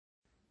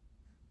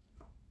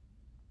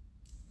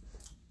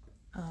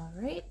All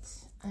right,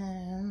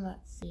 and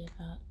let's see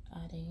about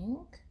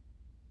adding.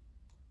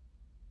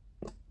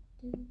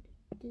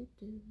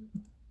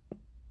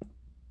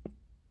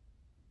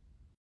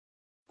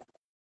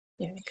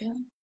 There we go.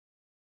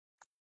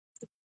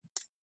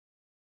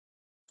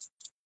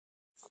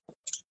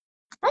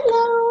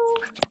 Hello.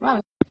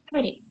 Wow,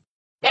 pretty.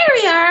 There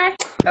we are.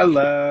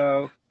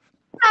 Hello.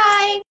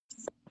 Hi.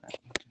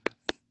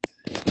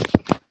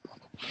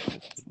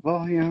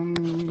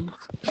 Volume.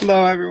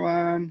 Hello,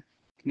 everyone.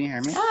 Can you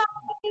hear me? Hi.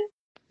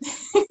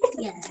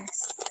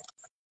 Yes.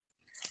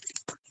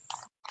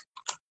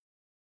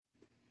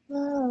 La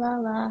la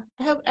la.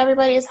 I hope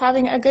everybody is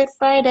having a good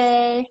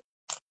Friday.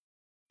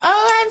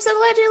 Oh, I'm so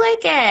glad you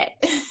like it.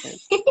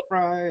 It's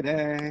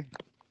Friday.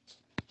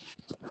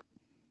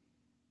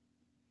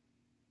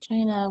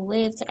 Trying to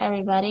wave to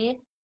everybody.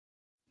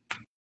 I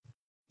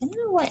don't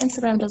know why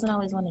Instagram doesn't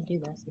always want to do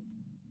this.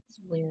 It's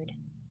weird.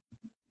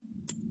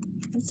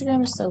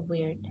 Instagram is so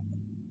weird.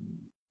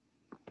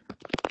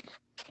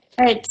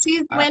 All right,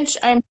 Steve Winch,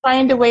 I'm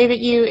trying to wave at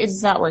you.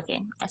 It's not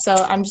working. So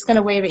I'm just going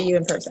to wave at you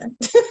in person.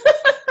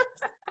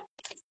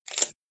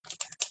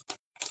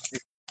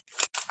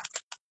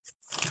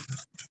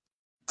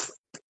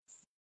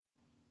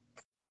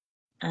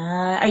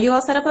 Are you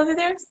all set up over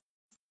there?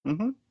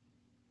 Mm-hmm.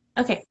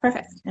 Okay,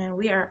 perfect. And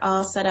we are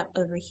all set up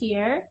over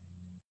here.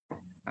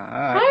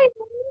 Hi.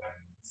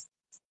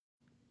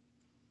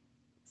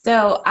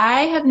 So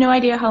I have no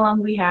idea how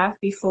long we have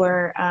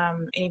before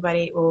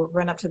anybody will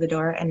run up to the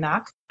door and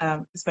knock,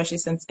 especially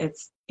since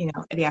it's, in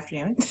the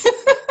afternoon.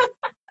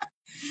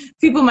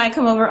 People might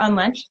come over on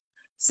lunch.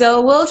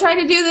 So we'll try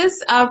to do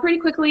this pretty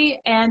quickly,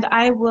 and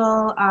I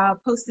will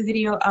post the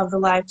video of the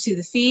live to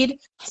the feed.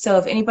 So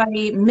if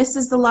anybody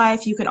misses the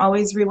live, you can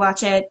always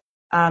rewatch it.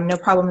 No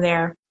problem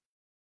there.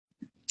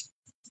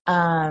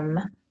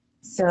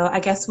 So I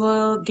guess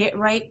we'll get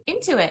right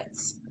into it.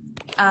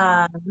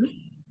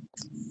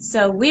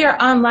 So we are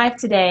on live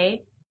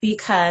today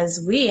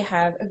because we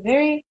have a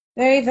very,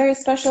 very, very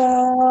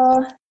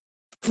special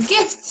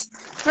gift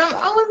from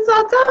Alwan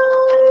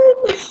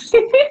Sultan.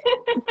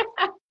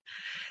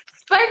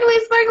 Sparkly,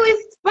 sparkly,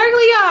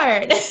 sparkly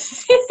yarn.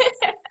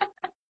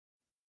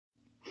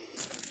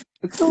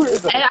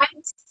 And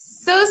I'm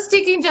so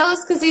stinking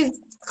jealous because these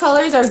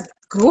colors are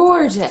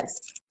gorgeous.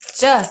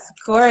 Just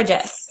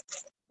gorgeous.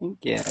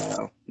 Thank you.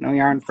 No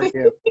yarn for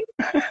you.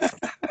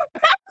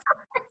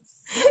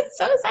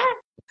 So sad.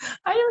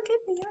 I don't get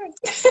the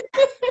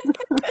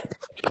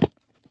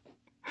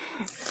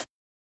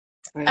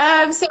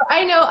yarn. So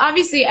I know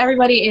obviously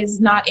everybody is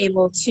not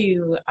able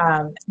to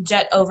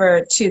jet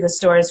over to the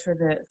stores for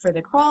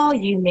the crawl.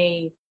 You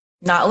may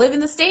not live in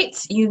the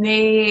States. You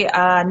may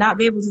not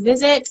be able to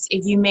visit.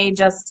 You may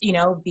just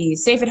be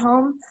safe at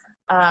home,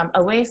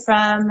 away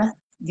from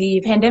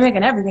the pandemic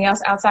and everything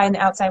else outside in the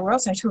outside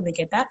world. So I totally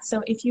get that.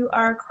 So if you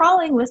are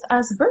crawling with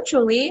us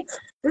virtually,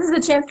 this is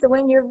a chance to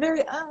win your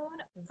very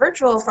own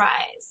virtual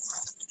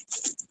prize.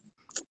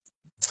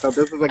 So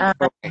this is a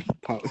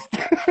post.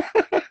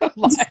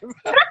 Live.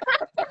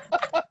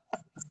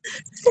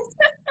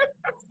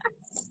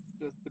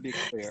 Just to be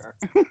clear.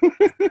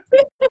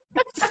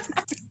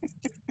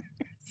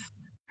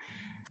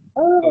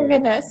 Oh my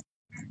goodness.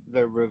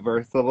 The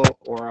reversible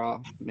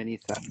aura mini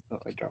set. So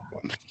I dropped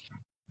one.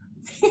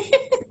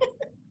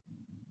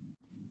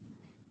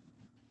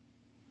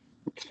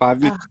 It's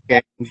 5 new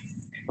skeins,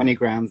 20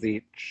 grams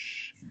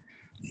each,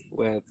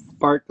 with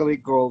sparkly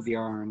gold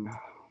yarn.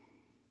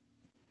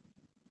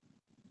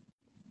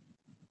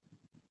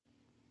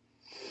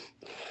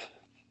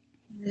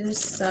 This is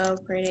so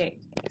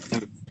pretty. It's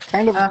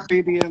kind of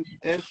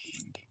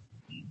radiant-ish.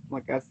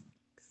 Like I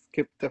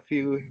skipped a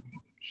few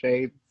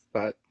shades,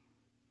 but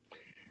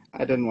I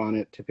didn't want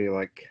it to be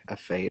like a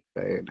fade.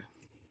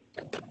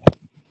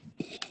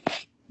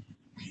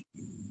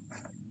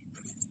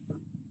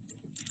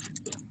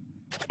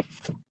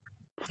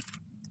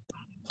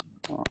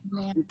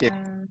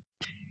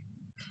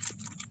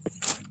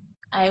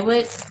 I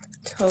would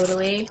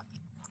totally,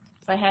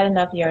 if I had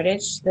enough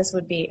yardage, this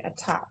would be a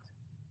top.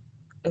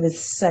 It was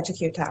such a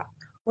cute top.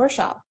 Or a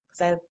shawl,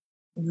 because I'm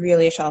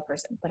really a shawl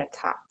person, but a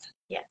top,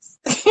 yes.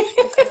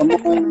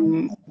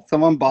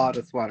 Someone bought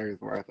a sweater's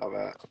worth of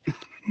it.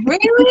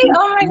 Really?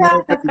 Oh my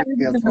god, that's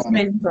the most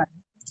amazing sweater.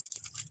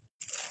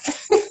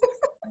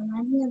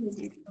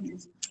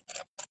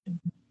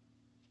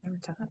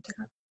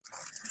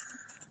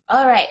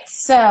 All right,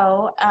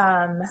 so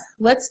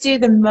let's do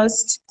the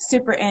most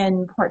super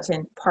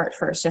important part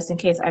first, just in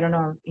case I don't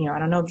know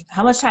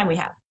how much time we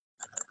have.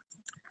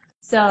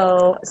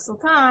 So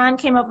Sultan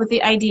came up with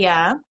the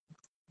idea,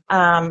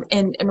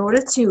 in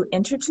order to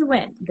enter to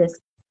win this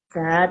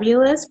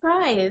fabulous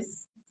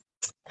prize,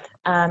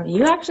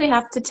 you actually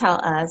have to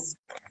tell us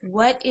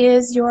what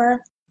is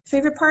your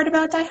favorite part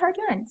about Die Hard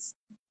Yarns.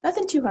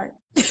 Nothing too hard.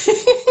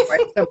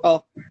 Quite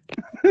simple.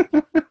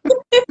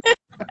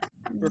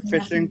 We're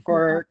fishing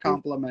for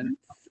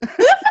compliments.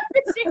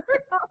 Fishing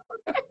for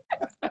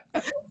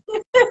compliments.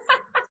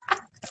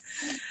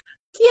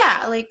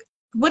 Yeah, like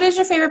what is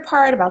your favorite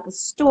part about the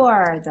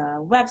store, the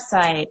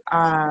website,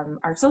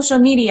 our social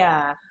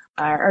media,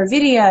 our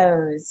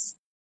videos,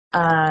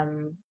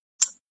 um,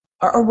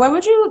 or what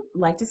would you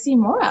like to see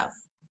more of?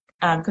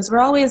 Because we're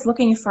always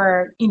looking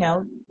for, you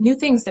know, new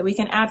things that we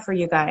can add for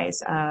you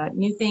guys,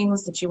 new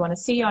things that you want to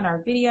see on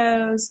our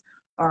videos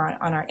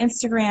or on our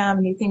Instagram,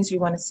 new things you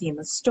want to see in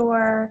the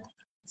store.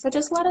 So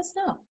just let us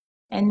know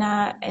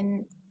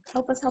and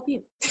help us help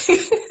you.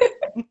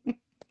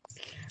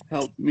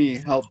 Help me,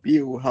 help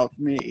you, help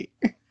me,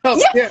 help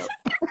Yeah.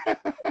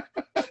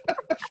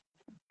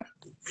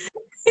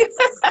 you.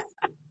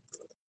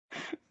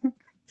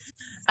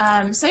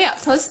 So yeah,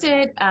 post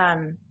it.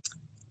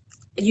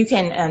 You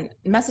can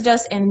message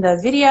us in the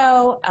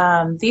video.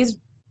 These,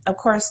 of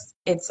course,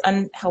 it's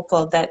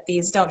unhelpful that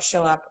these don't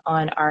show up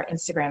on our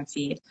Instagram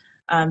feed.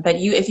 But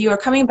if you are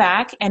coming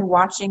back and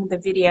watching the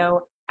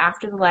video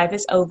after the live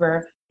is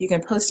over, you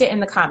can post it in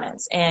the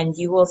comments, and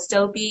you will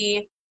still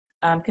be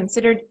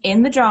considered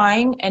in the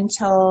drawing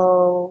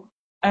until,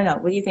 I don't know,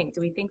 what do you think?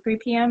 Do we think 3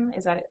 p.m.?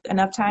 Is that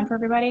enough time for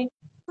everybody?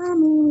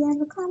 Mommy, we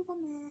have a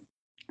compliment.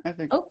 I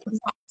think. Oh,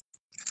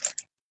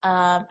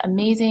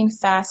 amazing,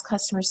 fast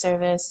customer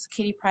service,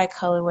 Kitty Pryde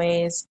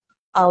colorways,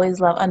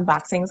 always love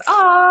unboxings.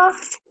 Aw!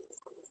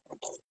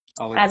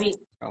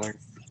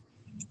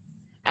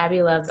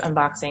 Abby loves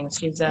unboxings.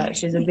 She's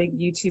a big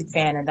YouTube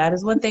fan, and that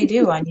is what they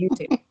do on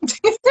YouTube.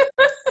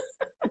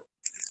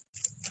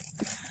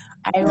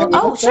 I will.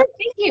 Oh, sure.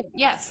 Thank you.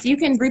 Yes, you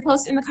can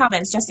repost in the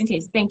comments just in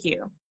case. Thank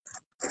you.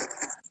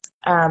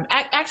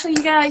 Actually,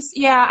 you guys,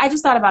 yeah, I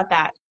just thought about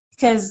that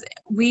because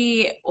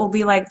we will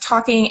be like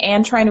talking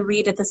and trying to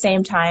read at the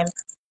same time.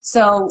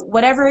 So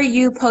whatever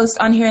you post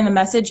on here in the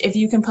message, if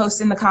you can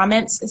post in the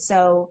comments,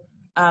 so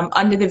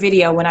under the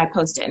video when I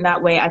post it, and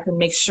that way I can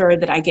make sure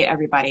that I get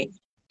everybody.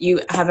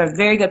 You have a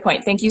very good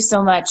point. Thank you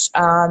so much.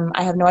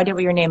 I have no idea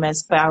what your name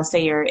is, but I'll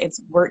say it's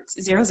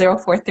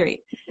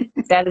Wirt0043.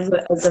 That is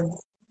a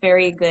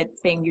very good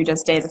thing you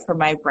just did for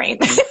my brain.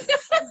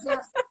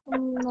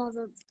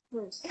 Another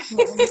person.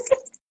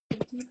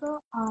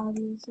 People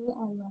obviously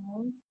I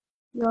love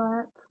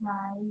your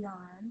pride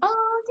yarn.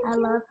 Oh, thank you. I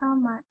love how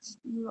much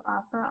you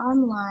offer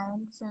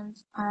online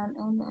since I'm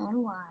in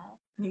NY.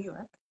 New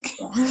York.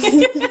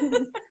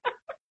 Yeah.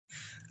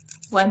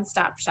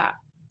 One-stop shop.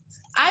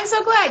 I'm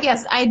so glad.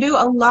 Yes, I do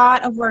a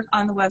lot of work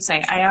on the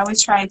website. I always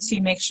try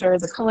to make sure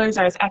the colors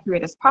are as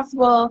accurate as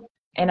possible,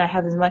 and I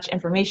have as much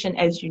information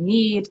as you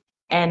need.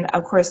 And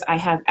of course, I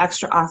have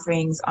extra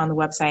offerings on the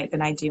website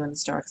than I do in the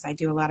store because I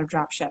do a lot of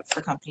drop ship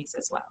for companies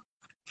as well.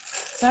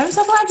 So I'm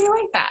so glad you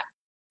like that.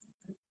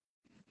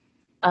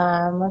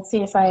 Let's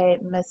see if I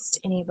missed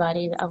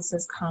anybody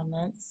else's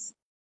comments.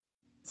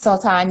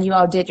 Sultan, you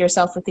outdid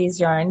yourself with these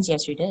yarns.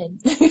 Yes, you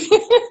did.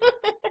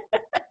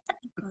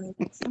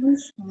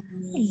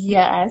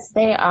 Yes,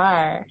 they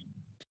are.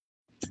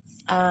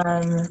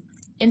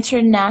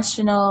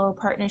 International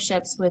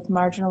partnerships with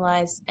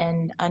marginalized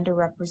and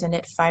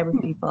underrepresented fiber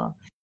people.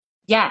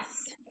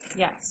 Yes,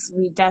 yes,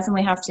 we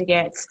definitely have to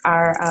get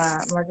our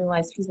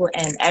marginalized people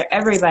in,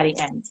 everybody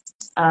in.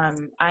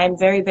 I'm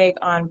very big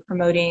on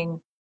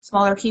promoting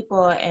smaller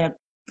people and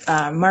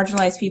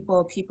marginalized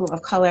people, people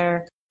of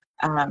color.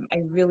 I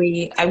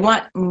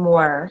want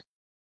more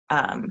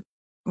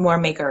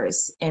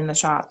makers in the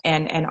shop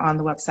and on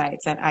the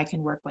websites that I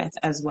can work with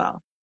as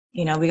well.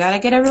 You know, we got to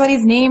get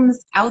everybody's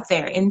names out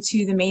there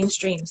into the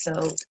mainstream so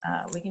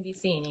we can be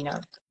seen. You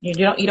know,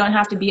 you don't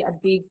have to be a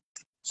big,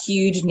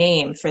 huge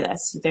name for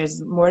this.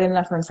 There's more than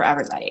enough room for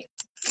everybody.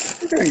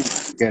 You're doing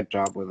a good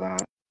job with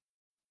that.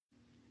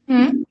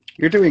 Hmm?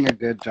 You're doing a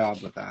good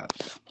job with that.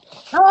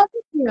 Oh,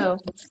 thank you.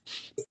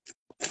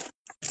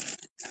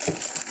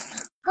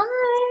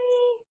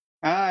 Hi.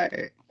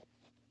 Hi.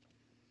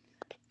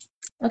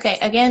 Okay,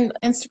 again,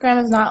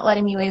 Instagram is not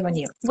letting me wave on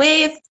you.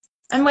 Wave.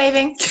 I'm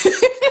waving.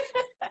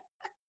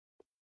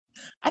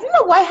 I don't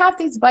know why half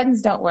these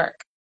buttons don't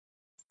work.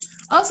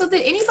 Also,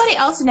 did anybody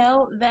else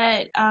know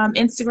that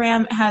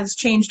Instagram has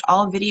changed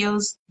all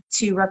videos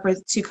to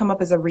come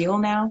up as a reel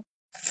now?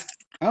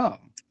 Oh.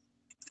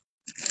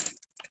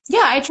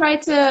 Yeah, I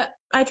tried to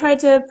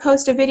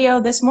post a video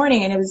this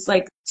morning and it was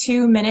like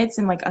 2 minutes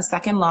and like a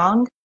second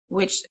long,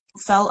 which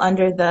fell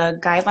under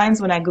the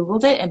guidelines when I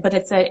Googled it, but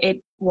it said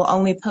it will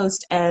only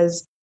post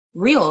as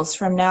reels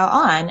from now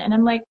on. And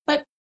I'm like,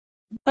 but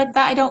that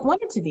I don't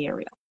want it to be a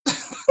reel.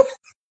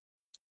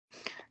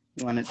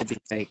 You want it to be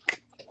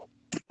fake.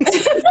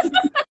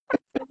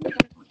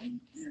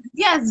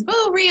 Yes,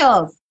 boo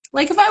reels.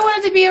 Like if I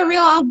wanted to be a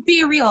reel, I'll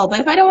be a reel. But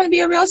if I don't want to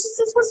be a reel, it's just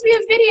supposed to be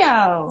a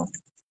video.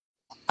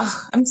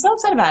 Ugh, I'm so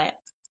upset about it.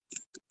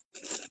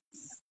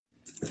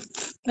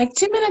 Like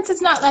 2 minutes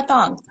is not that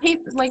long.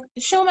 Like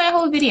show my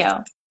whole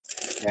video.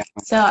 Yeah.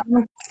 So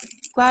I'm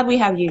glad we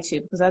have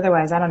YouTube because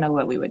otherwise I don't know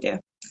what we would do.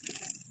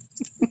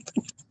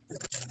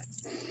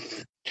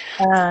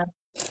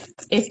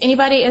 If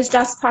anybody is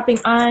just popping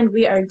on,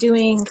 we are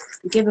doing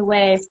a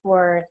giveaway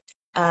for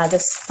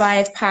this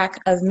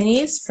 5-pack of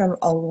minis from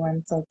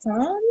Alwan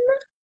Sultan.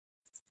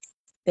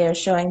 They're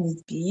showing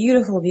these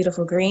beautiful,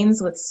 beautiful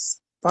greens with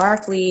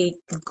sparkly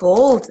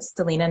gold,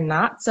 Selena,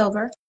 not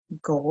silver,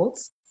 gold.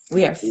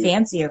 We are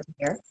fancy over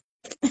here.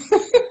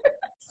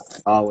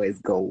 Always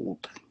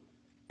gold.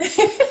 I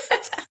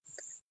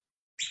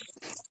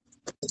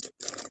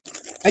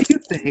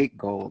used to hate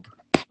gold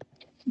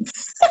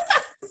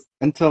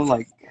until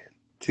like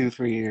 2,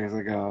 3 years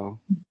ago,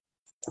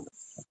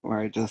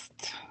 where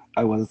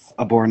I was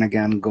a born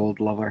again gold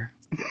lover.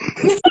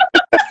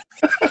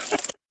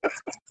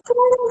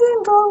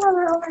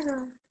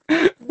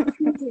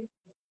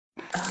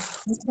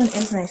 This one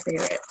is my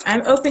favorite.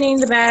 I'm opening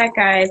the bag,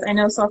 guys. I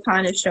know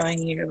Sultan is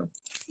showing you.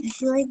 I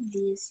feel like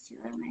these two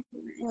are my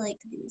favorite. I like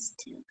these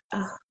two.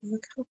 Oh,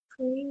 look how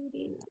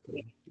pretty.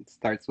 It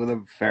starts with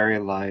a very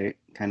light,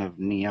 kind of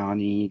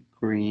neon-y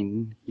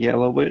green,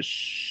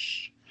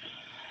 yellowish,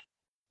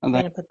 and I'm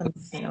then gonna put them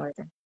in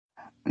order.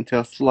 into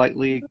a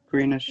slightly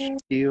greenish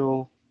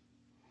teal,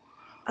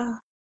 Oh,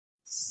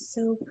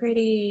 so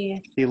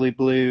pretty. tealy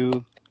blue.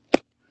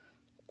 Let's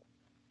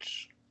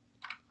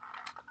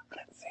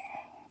see.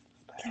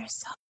 They're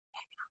so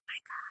big. Oh my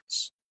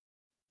gosh.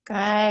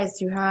 Guys,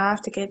 you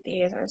have to get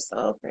these. They're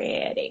so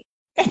pretty.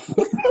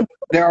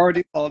 They're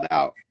already sold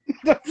out.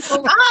 Come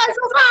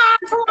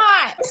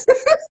on.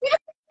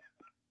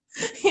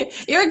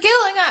 You're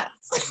killing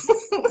us.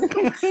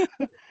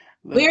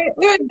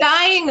 We're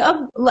dying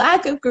of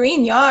lack of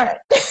green yarn.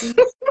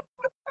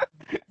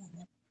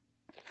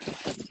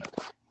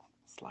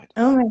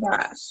 Oh my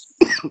gosh.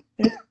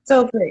 It's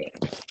so pretty.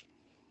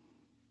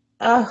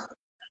 Oh,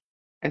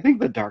 I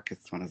think the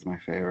darkest one is my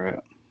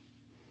favorite.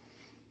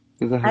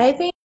 Because it has I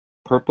think,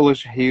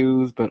 purplish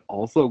hues, but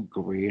also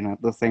green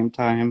at the same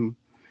time.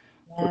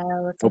 yeah,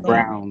 look Or at that.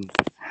 browns,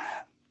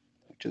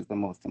 which is the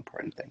most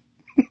important thing.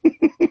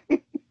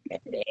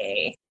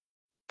 Pretty.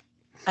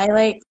 I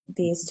like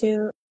these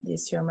two.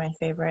 These two are my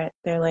favorite.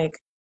 They're like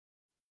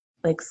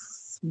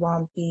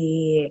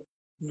swampy,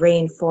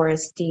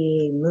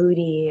 rainforesty,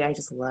 moody. I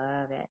just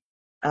love it.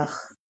 Ugh,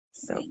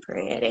 so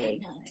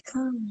pretty.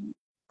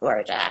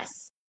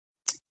 Gorgeous.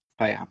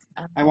 Oh yeah.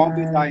 I won't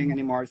be dying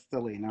anymore,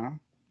 Selena.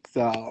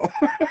 So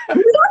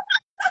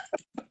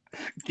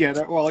get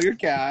it while you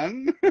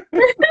can.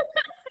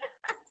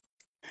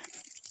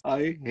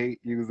 I hate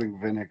using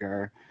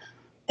vinegar.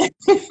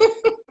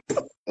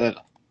 Ugh.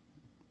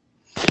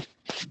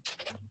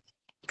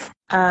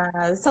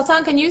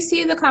 Sultan, can you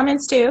see the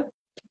comments too?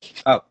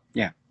 Oh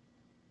yeah.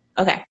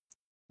 Okay.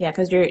 Yeah,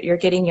 because you're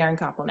getting yarn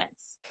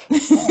compliments.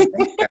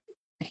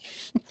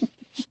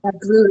 That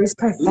blue is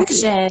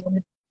perfection.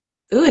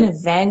 Ooh, and a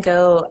Van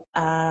Gogh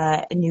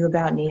knew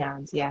about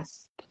neons.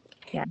 Yes.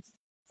 Yes.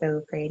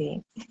 So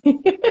pretty. So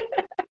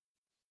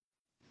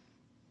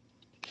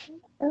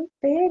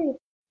pretty.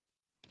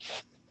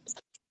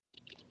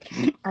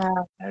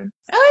 Oh,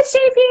 it's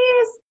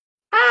JP's.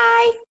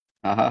 Hi.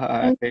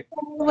 Hi. I'm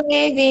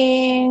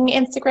waving.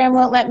 Instagram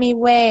won't let me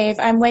wave.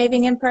 I'm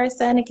waving in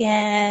person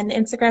again.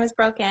 Instagram is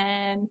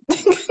broken.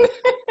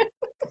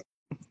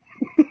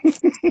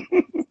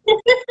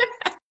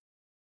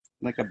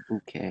 Like a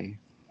bouquet.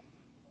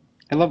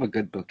 I love a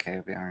good bouquet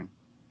of yarn.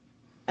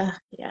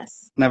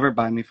 Yes. Never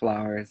buy me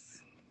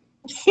flowers.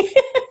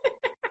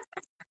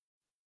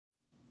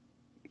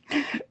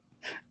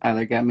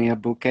 Either get me a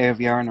bouquet of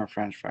yarn or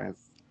French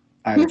fries.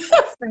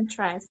 French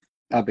fries.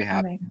 I'll be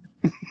happy.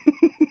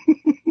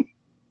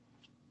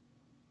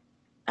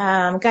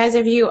 Guys,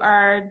 if you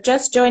are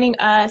just joining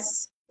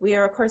us, we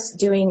are, of course,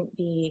 doing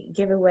the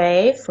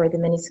giveaway for the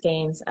mini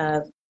skeins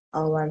of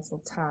Alwan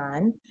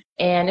Sultan.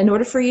 And in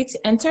order for you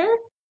to enter,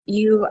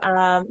 you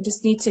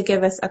just need to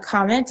give us a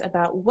comment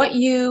about what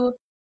you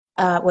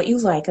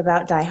like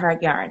about Die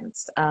Hard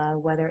Yarns,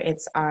 whether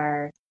it's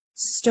our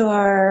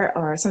store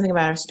or something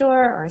about our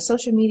store or our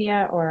social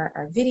media or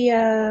our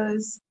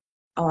videos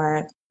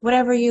or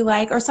whatever you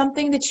like, or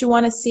something that you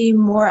want to see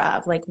more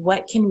of. Like,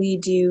 what can we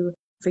do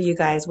for you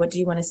guys? What do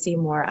you want to see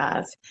more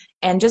of?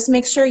 And just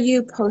make sure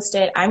you post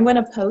it. I'm going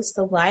to post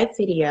the live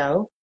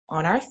video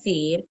on our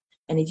feed,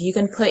 and if you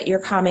can put your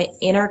comment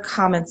in our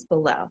comments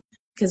below,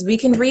 because we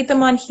can read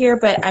them on here,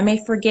 but I may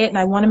forget, and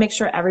I want to make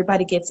sure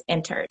everybody gets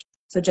entered.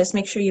 So just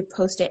make sure you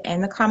post it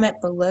in the comment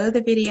below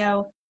the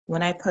video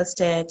when I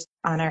post it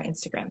on our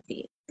Instagram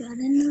feed. Got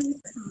another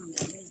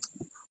comment.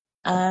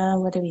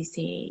 What do we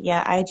see?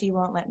 Yeah, IG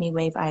won't let me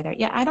wave either.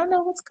 Yeah, I don't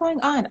know what's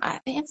going on.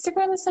 The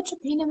Instagram is such a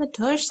pain in the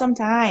tush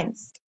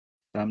sometimes.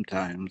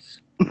 Sometimes.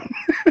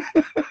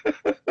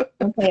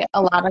 Okay,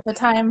 a lot of the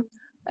time.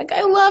 Like,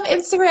 I love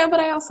Instagram, but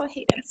I also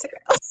hate Instagram.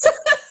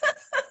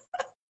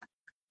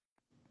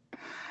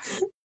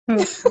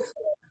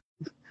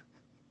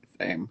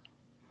 Same.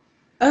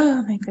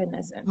 Oh my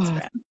goodness,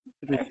 Instagram.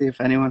 Should we see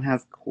if anyone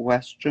has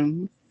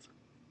questions?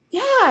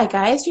 Yeah,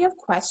 guys, do you have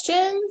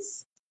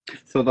questions?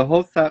 So the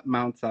whole set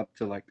mounts up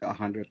to like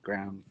 100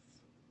 grams,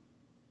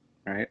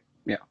 right?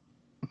 Yeah.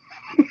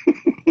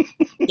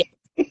 Yeah.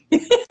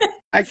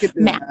 I could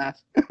do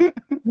math.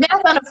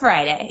 Math on a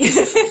Friday.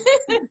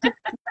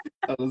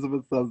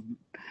 Elizabeth says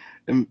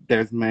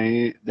there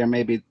may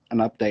be an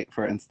update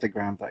for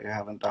Instagram that you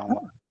haven't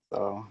downloaded,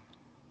 so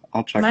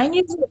I'll check. Mine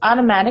usually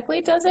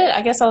automatically does it.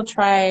 I guess I'll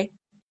try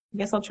I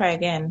guess I'll try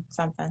again.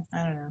 Something.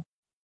 I don't know.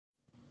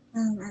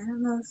 I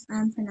don't know if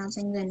I'm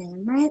pronouncing their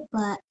name right,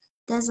 but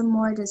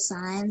Desamore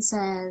Design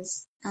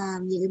says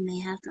you may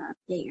have to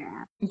update your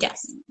app.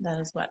 Yes, that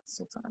is what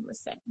Sultan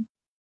was saying.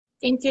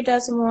 Thank you,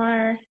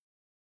 Desamore.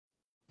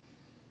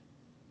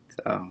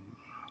 So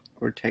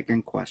we're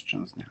taking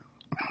questions now.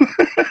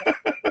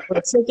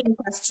 We're taking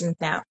questions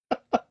now.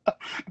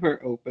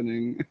 We're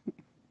opening.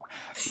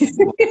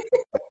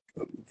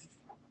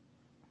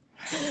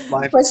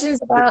 Questions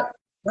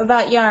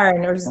about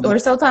yarn or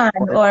Sultan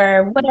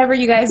or whatever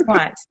you guys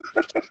want.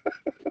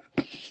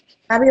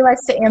 Abby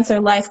likes to answer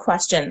life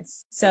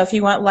questions. So if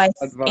you want life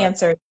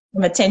answered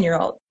from a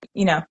 10-year-old,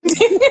 you know.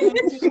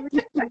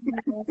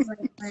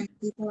 When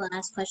people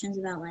ask questions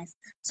about life.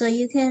 So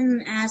you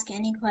can ask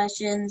any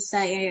questions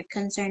that you're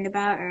concerned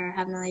about or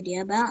have no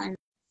idea about. And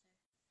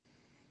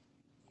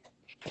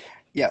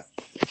Yes,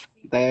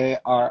 they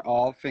are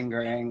all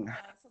fingering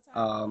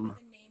 80%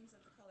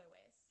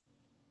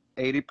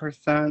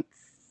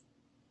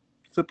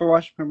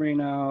 superwash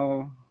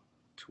merino,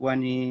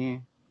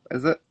 20,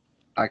 is it?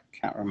 I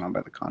can't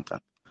remember the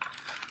content.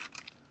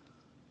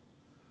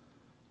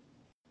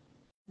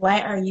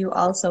 Why are you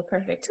all so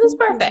perfect? Who's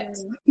perfect?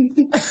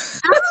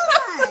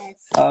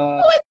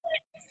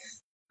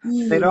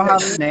 They don't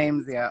have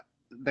names yet.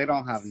 They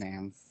don't have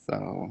names,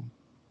 so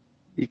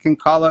you can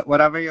call it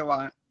whatever you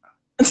want.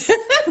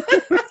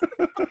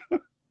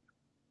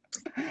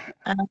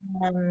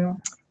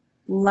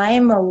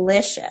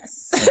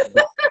 Limalicious.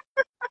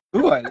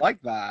 Ooh, I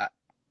like that.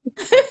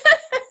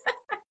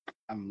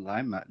 I'm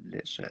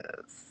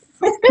limalicious.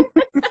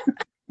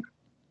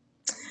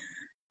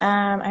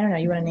 I don't know.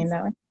 You want to name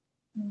that one?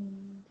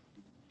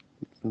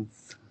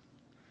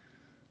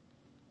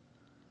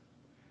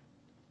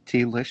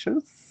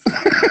 Delicious?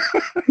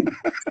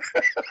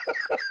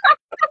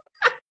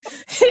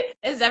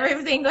 Is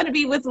everything going to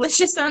be with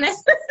licious on it?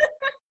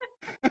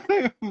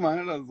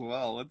 Might as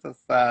well. What's a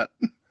set?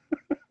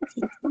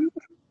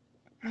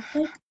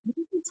 What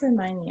does this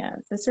remind me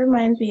of? This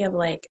reminds me of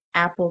like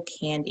apple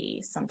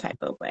candy, some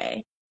type of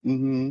way.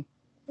 Mm-hmm.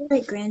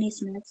 Like Granny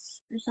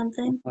Smiths or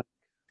something.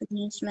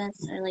 Granny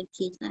Smiths or like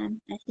Tea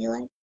Time, I feel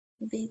like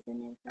would be a good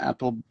name.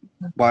 Apple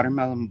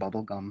watermelon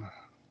bubblegum.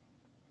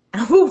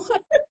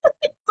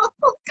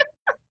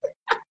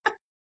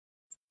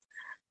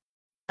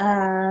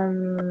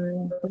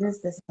 What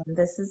is this one?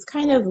 This is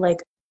kind of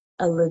like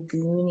a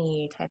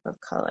lagoony type of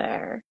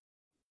color.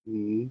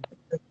 Mm-hmm.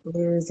 With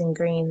blues and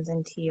greens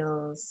and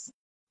teals.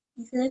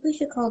 I feel like we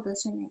should call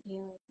this one right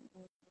here like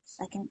the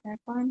second third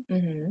one.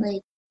 Mm-hmm.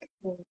 Like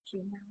the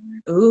witching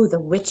hour. Ooh, the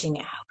witching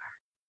hour.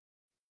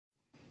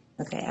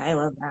 Okay, I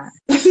love that.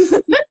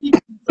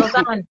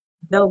 Hold on.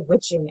 The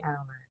witching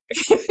hour.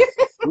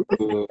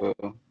 Ooh.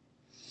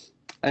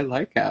 I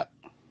like it.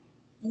 I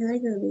feel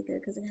like it would be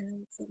good because it has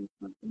looks like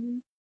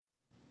something.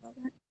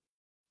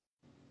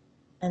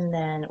 And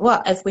then,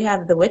 well, if we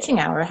have the witching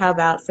hour, how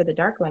about for the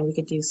dark one, we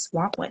could do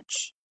Swamp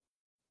Witch.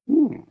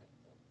 Hmm.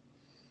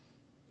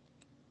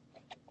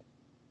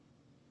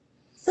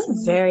 This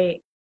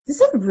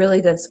is a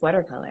really good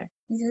sweater color.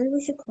 I feel like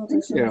we should call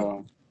this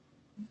one.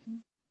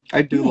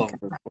 I do love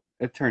this one.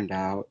 It turned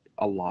out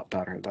a lot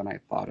better than I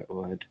thought it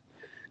would.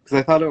 Because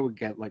I thought it would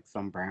get like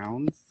some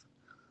browns.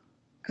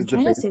 I'm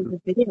trying to see if the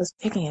video is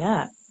picking it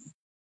up.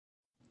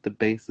 The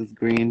base is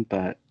green,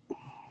 but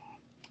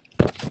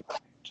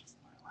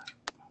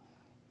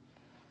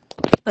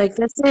like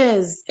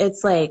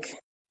it's like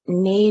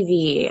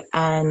navy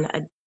and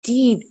a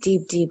deep,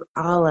 deep, deep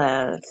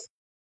olive.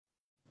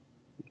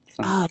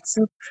 Oh, it's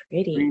so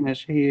pretty.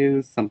 Greenish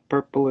hues, some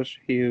purplish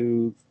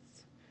hues.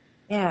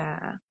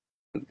 Yeah.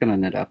 It's gonna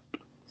knit up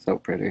so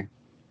pretty.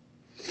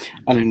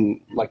 And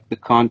then like the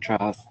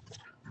contrast,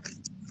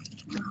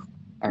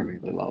 I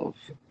really love.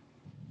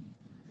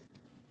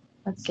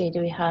 Let's see, do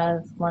we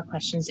have more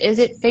questions? Is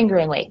it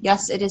fingering weight?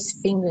 Yes, it is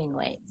fingering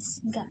weights.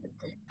 Got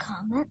the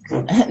comic.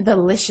 The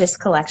Licious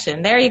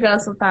collection. There you go,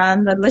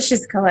 Sultan. The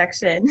Licious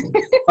collection.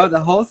 Oh,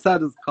 the whole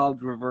set is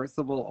called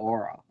Reversible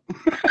Aura.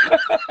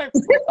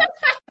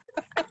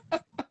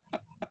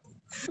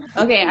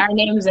 Okay, our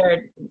names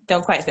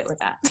don't quite fit with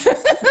that.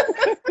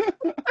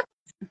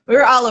 We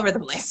were all over the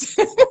place.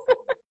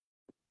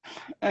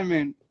 I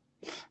mean,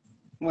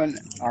 when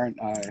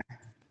aren't I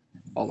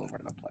all over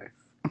the place?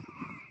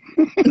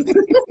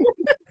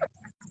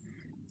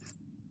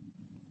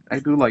 I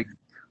do like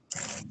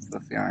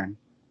this yarn.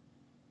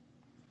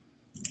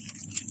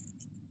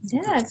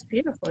 Yeah, it's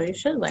beautiful. You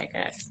should like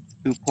it.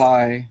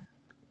 Supply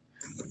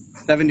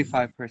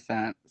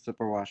 75%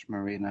 superwash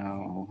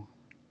merino,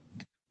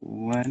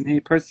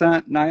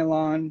 20%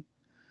 nylon,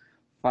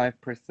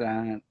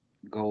 5%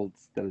 gold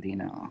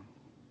stellina.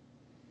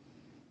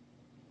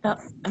 Oh,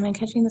 am I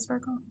catching the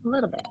sparkle? A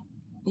little bit.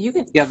 You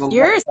could. Yeah,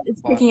 yours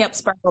is picking up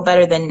sparkle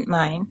better than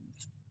mine.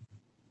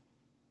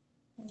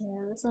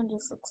 Yeah, this one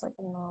just looks like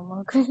a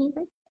normal green.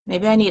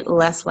 Maybe I need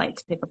less light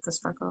to pick up the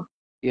sparkle.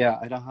 Yeah,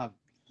 I don't have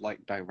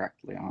light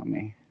directly on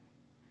me.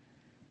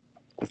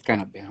 It's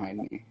kind of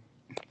behind me.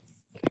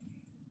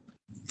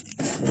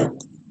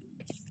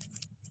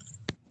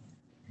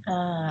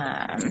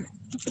 Um,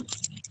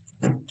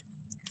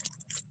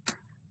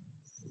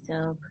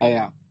 so Oh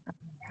yeah.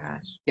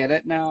 gosh. Get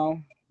it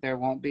now. There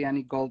won't be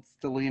any gold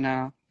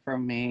stellina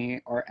from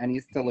me or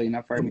any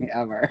stellina for me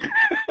ever.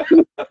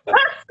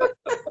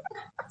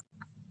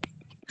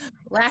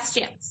 Last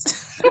chance.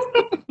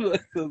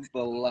 This is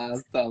the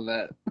last of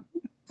it.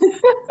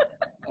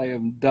 I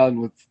am done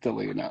with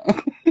stellina.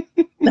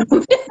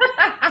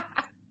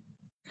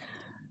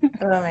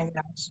 Oh my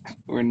gosh.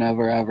 We're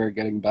never ever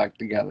getting back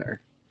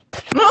together.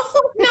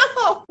 Oh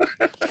no.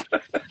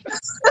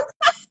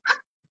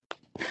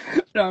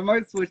 No, I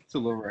might switch to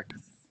lyrics.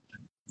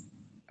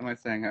 Am I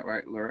saying it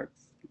right?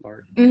 Lyrics?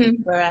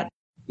 Mm-hmm. Correct.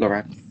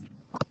 Lyrics.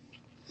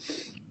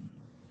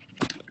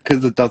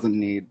 Because it doesn't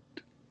need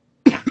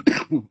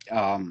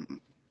um,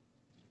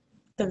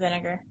 The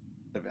vinegar.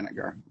 the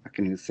vinegar. I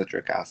can use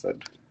citric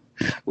acid.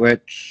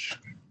 Which,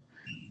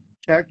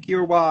 check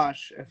your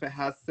wash. If it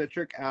has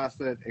citric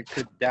acid, it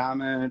could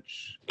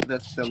damage the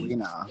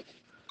stellina.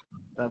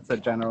 That's a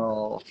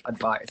general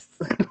advice.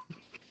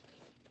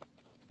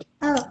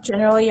 Oh,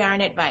 General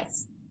yarn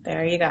advice.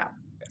 There you go.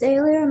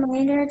 daily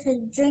reminder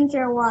to drink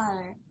your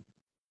water.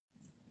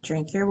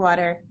 Drink your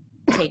water.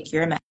 Take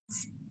your meds.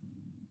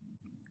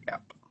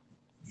 Yep.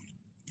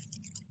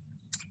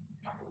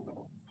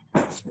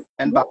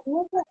 And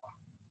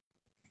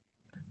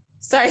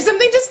Sorry,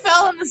 something just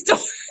fell on the door.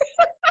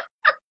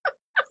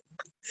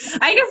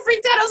 I got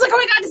freaked out. I was like, oh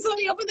my God, did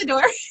somebody open the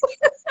door?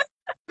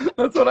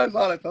 that's what I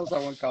thought until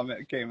someone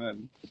came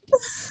in.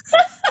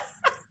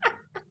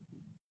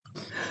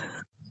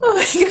 Oh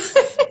my God.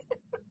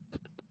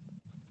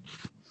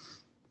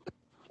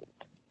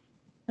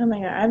 Oh my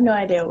God, I have no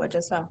idea what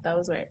just fell. That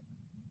was weird.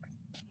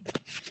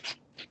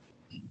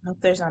 Hope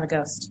there's not a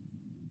ghost.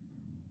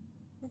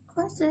 Of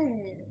course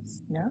there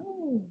is.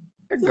 No.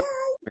 Yeah,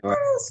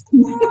 yes.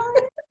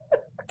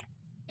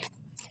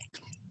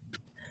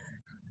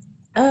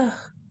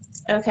 Oh,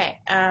 okay.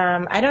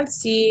 I don't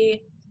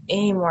see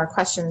any more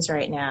questions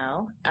right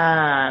now.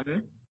 I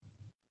don't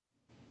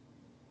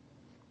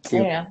know.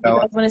 You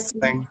guys want to see?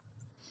 Thing.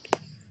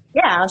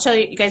 Yeah, I'll show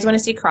you. You guys want to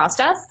see cross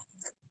stuff?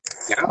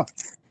 Yeah.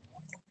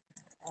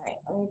 All right.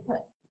 Let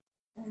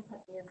me put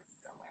these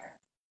somewhere.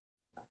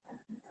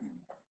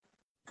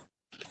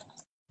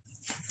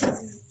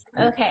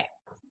 Okay.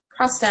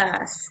 Cross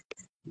stuff.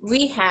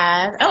 We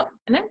have. Oh,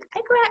 and then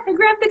I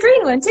grabbed the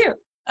green one too.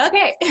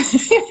 Okay.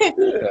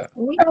 Yeah.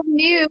 We have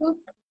new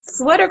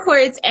sweater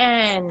cords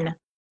in.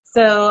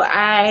 So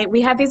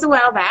we had these a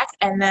while back,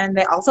 and then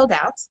they all sold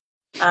out.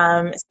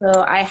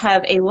 So I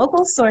have a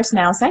local source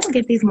now, so I can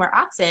get these more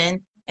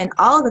often in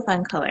all the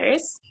fun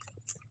colors.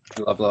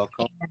 I love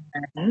local.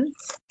 And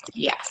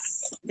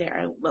yes,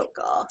 they're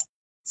local.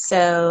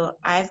 So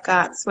I've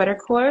got sweater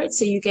cords.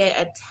 So you get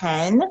a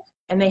 10,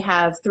 and they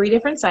have 3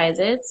 different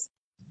sizes.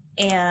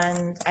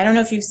 And I don't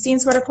know if you've seen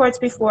sweater cords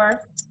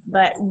before,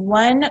 but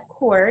one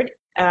cord,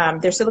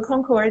 they're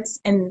silicone cords,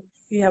 and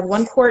you have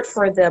 1 cord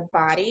for the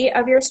body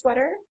of your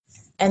sweater,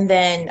 and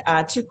then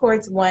 2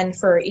 cords, 1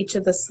 for each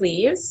of the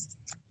sleeves.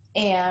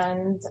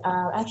 And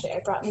actually, I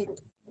brought me the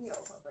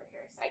wheels over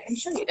here so I can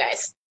show you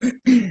guys.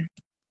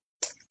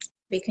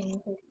 Can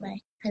you hold my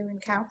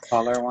Highland cow?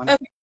 Color one.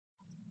 Okay.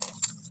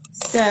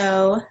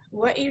 So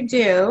what you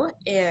do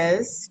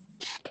is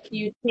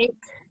you take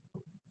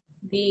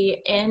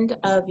the end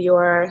of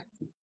your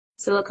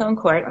silicone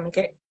cord. Let me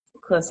get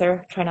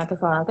closer. Try not to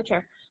fall out of the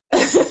chair.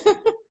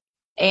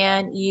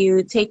 And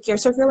you take your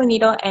circular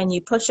needle and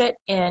you push it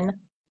in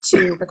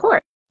to the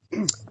cord.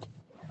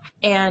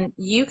 And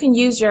you can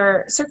use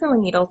your circular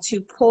needle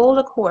to pull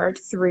the cord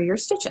through your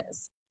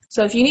stitches.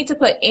 So if you need to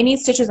put any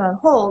stitches on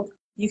hold,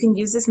 you can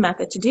use this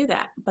method to do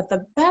that. But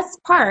the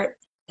best part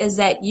is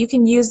that you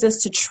can use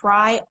this to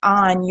try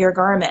on your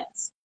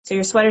garments. So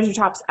your sweaters, your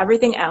tops,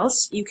 everything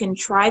else, you can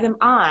try them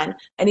on.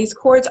 And these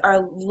cords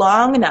are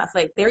long enough,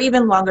 like they're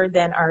even longer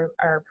than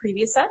our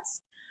previous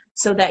sets,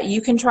 so that you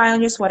can try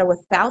on your sweater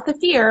without the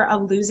fear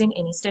of losing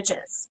any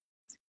stitches.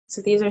 So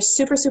these are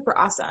super, super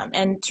awesome.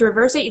 And to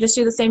reverse it, you just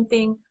do the same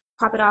thing,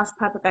 pop it off,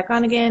 pop it back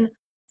on again,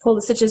 pull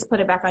the stitches, put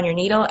it back on your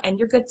needle, and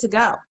you're good to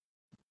go.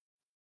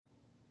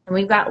 And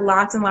we've got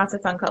lots and lots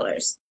of fun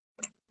colors.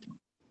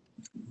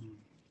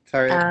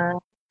 Sorry, I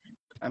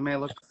may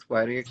look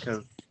sweaty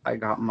because I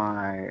got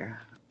my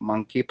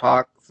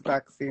monkeypox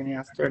vaccine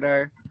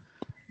yesterday,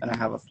 and I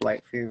have a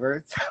slight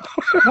fever.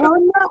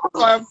 Oh no!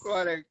 So I'm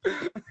sweating.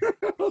 Oh,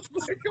 I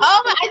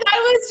thought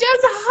it was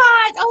just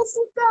hot. Oh,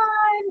 so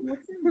God.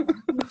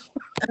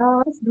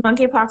 Oh,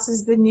 monkeypox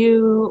is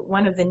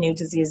one of the new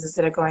diseases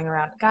that are going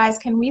around. Guys,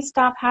 can we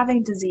stop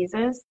having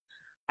diseases?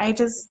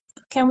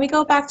 Can we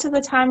go back to the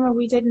time where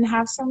we didn't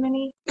have so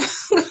many?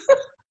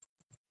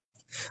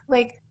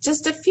 Like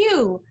just a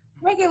few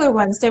regular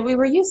ones that we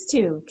were used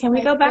to. Can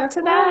we go back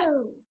to that?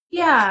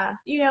 Yeah,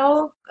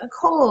 a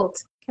cold.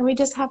 Can we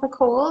just have a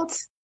cold?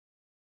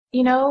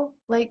 And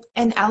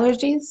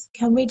allergies.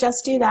 Can we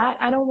just do that?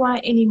 I don't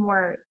want any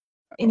more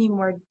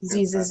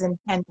diseases and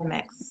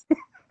pandemics.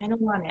 I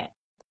don't want it.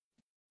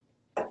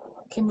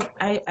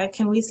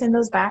 Can we send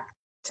those back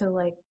to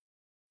like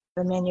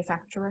the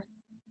manufacturer.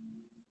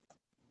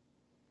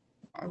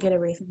 Get a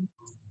refund.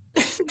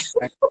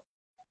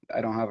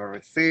 I don't have a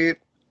receipt.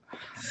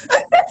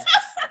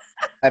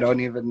 I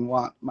don't even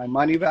want my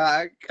money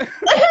back.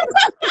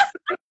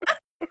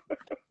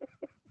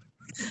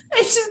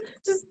 It's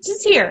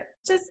just here.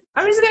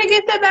 I'm just gonna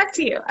give that back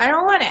to you. I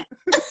don't want it.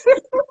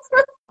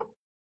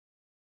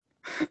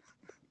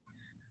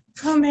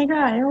 Oh my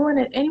god, I don't want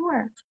it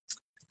anymore.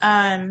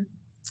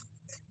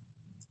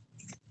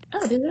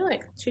 Oh, these are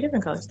like two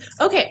different colors.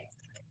 Okay,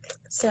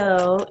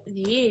 so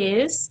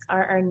these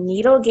are our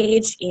needle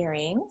gauge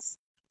earrings.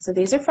 So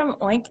these are from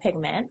Oink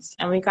Pigment,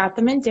 and we got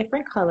them in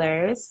different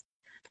colors.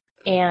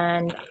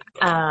 And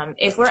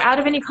if we're out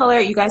of any color,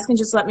 you guys can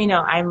just let me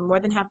know. I'm more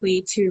than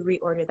happy to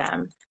reorder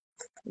them.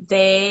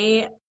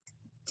 They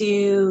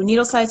do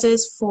needle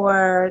sizes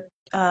for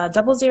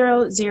 0,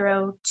 0,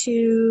 0,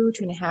 2,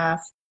 2.5,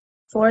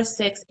 4,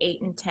 6,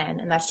 8, and 10,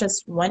 and that's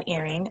just one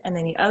earring. And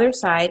then the other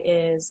side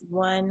is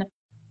 1,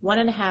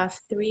 1.5,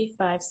 3,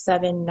 5,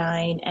 7,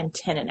 9, and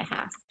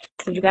 10.5.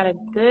 So you've got a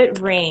good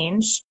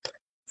range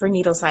for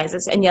needle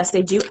sizes. And yes,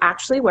 they do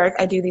actually work.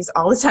 I do these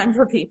all the time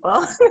for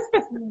people.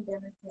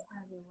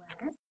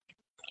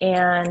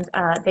 And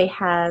they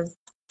have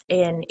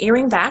an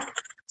earring back,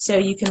 so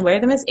you can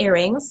wear them as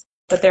earrings,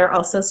 but they're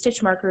also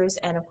stitch markers,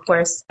 and of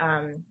course,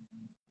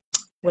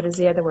 what is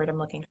the other word I'm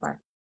looking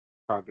for?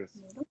 Progress.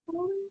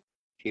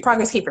 Keeper.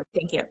 Progress keeper.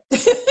 Thank you.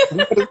 I'm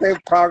going to say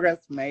progress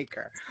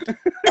maker.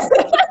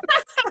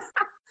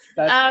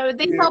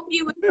 They help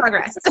you with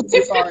progress.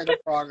 You are the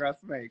progress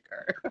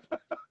maker.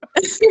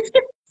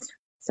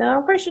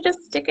 So first you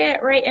just stick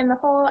it right in the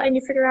hole and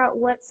you figure out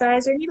what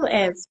size your needle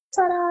is.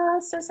 Ta-da!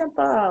 So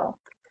simple.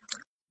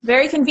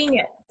 Very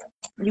convenient.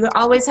 You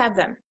always have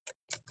them.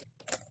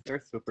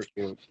 They're super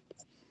cute.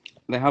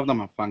 They have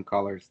them in fun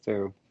colors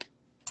too.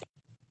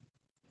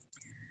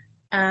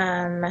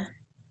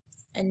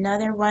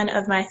 Another one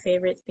of my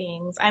favorite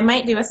things. I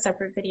might do a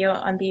separate video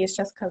on these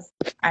just because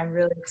I'm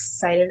really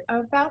excited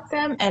about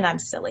them and I'm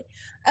silly.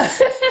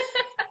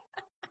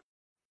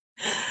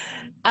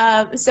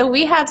 So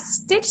we have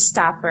stitch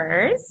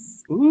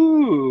stoppers.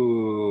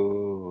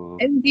 Ooh.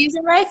 And these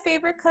are my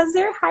favorite because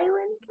they're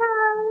Highland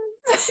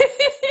cows.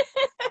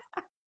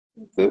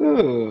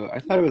 Ooh. I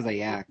thought it was a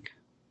yak.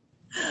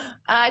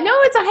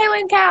 No, it's a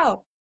Highland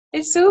cow.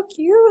 It's so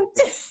cute.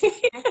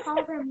 I call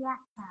them yak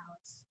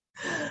cows.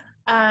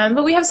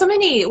 But we have so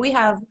many. We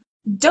have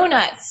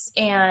donuts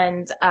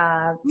and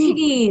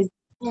piggies.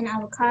 And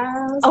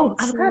avocados. Oh, and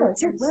avocados.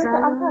 fruits and Where's the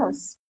strawberries.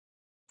 avocados?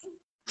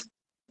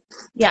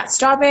 Yeah,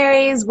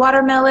 strawberries,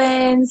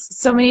 watermelons,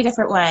 so many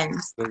different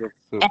ones.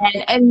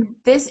 And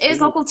this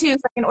is local too,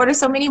 so I can order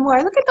so many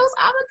more. Look at those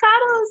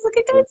avocados. Look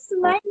at that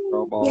smile.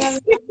 Yeah,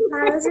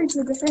 avocados are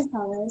 2 different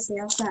colors. They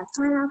also have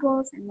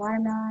pineapples and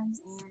watermelons,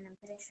 and I'm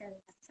pretty sure they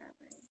have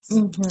strawberries.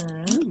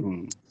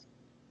 Mm-hmm.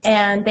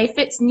 And they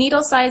fit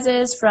needle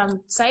sizes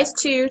from size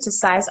 2 to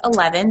size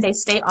 11. They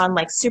stay on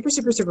like super,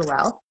 super, super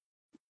well.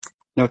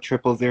 No 000?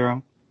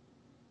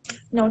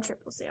 No 000.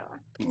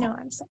 No,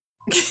 I'm sorry.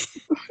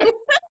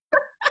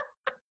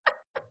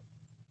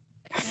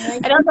 I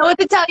don't know what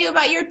to tell you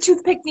about your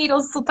toothpick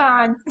needles,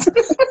 Sultan.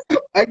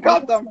 I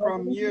got them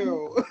from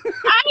you.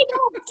 I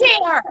don't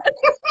care.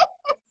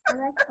 I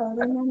like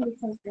holding them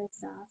because they're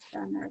soft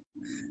on their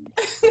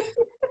hands.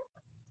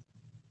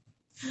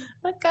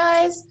 But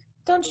guys,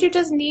 don't you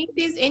just need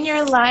these in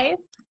your life?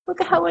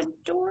 Look at how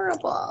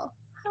adorable.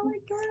 How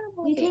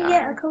adorable You they can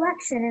get are. a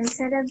collection.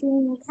 Instead of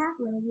being a cat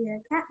lady or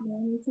a cat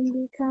man, you can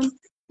become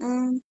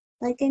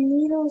like a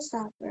needle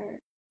stopper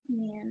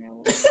man or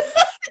whatever.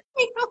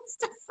 Needle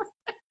stopper.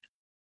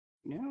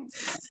 Yeah.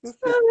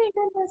 Oh my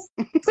goodness.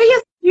 But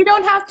yes, you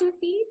don't have to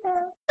feed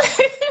them.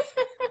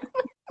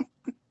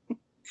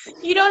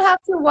 You don't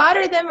have to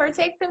water them or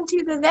take them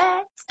to the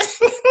vet.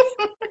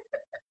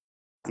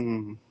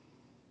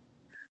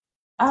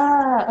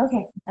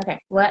 Okay.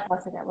 What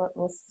else is that?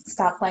 We'll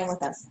stop playing with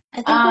this.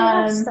 I think we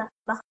have stuff.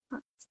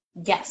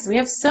 Yes, we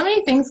have so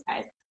many things,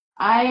 guys.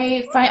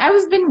 I've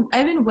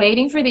been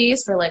waiting for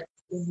these for like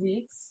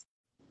weeks.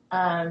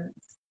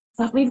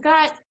 But we've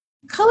got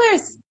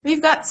colors. We've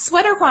got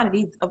sweater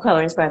quantities of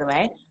colors, by the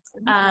way.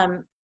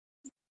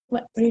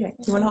 What are you doing?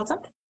 Do you want to hold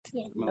some?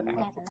 Yeah.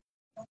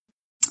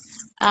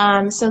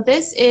 Okay. So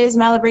this is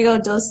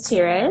Malabrigo dos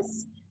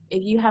Tires.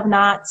 If you have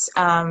not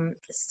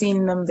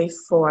seen them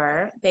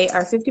before, they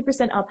are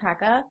 50%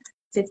 alpaca,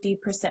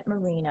 50%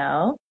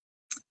 merino.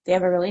 They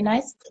have a really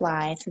nice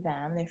ply to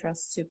them. They feel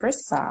super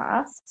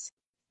soft.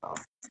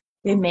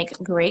 They make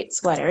great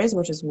sweaters,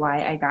 which is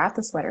why I got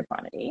the sweater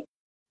quantity.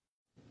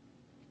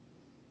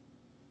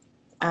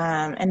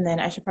 And then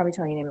I should probably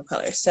tell you the name of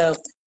colors. So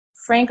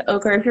Frank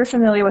Ochre, if you're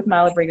familiar with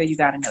Malabrigo, you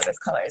got to know this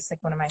color. It's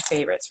like one of my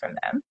favorites from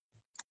them.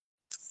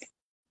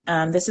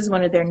 This is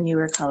one of their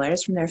newer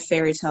colors from their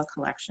fairy tale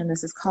collection.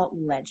 This is called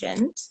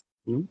Legend.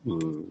 Mm-hmm.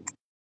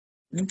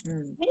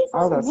 Mm-hmm. What is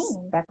All that those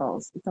name?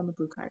 speckles. It's on the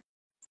blue card.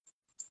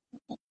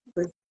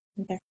 Blue.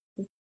 Okay.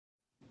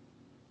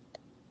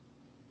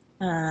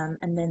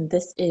 And then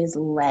this is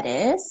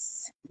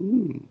Lettuce.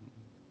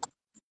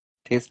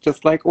 Tastes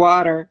just like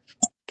water.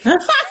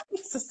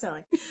 So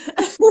silly.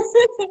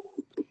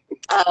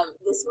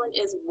 This one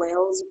is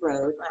Wales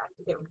Road. I have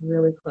to get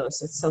really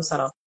close. It's so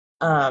subtle.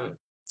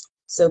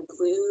 So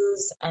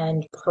blues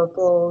and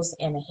purples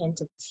and a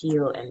hint of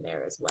teal in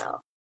there as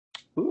well.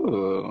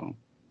 Ooh.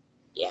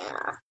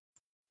 Yeah.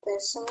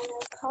 This one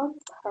is called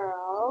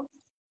Pearl.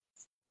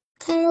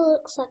 Kind of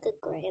looks like a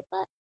gray,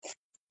 but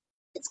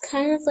it's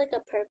kind of like a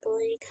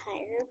purpley,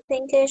 kind of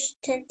pinkish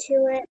tint to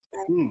it,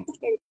 but Hmm.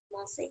 it's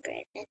mostly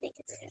gray. I think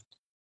it's good.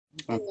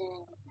 And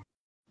then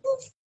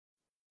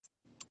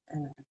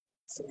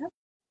So, yeah.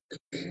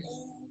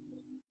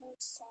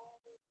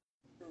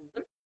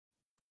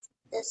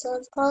 this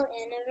one's called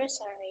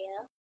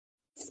Anniversaria,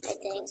 I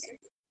think.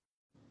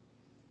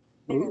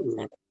 Ooh.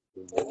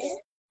 Yeah.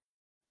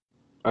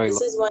 I This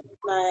love is one of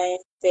my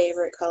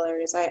favorite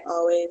colors. I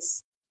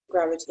always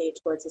gravitate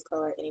towards this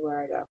color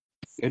anywhere I go.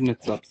 it. And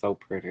it's up so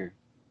pretty.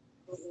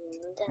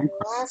 The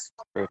last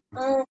one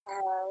I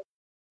have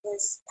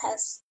is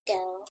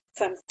Pascal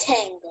from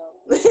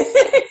Tango.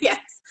 Yes,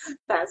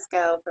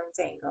 Pascal from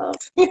Tangled.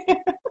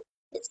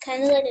 It's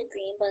kind of like a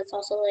green, but it's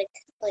also like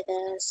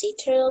a sea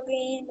turtle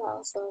green, but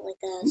also like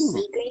a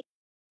sea green.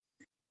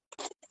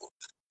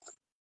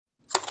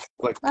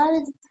 Like A lot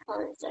of the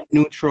colors are.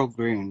 neutral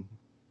green.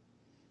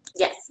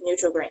 Yes,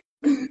 neutral green.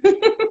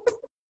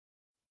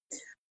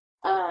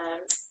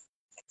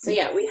 So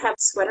yeah, we have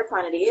sweater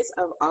quantities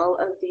of all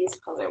of these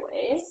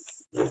colorways.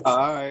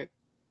 Hi.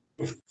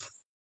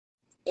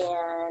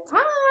 And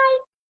hi,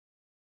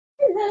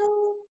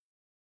 hello.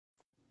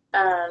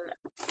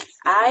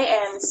 I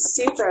am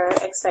super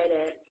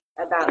excited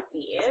about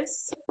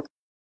these.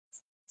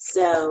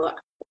 So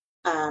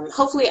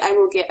hopefully I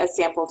will get a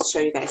sample to show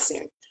you guys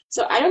soon.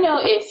 So I don't know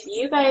if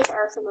you guys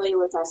are familiar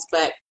with us,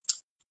 but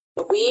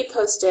we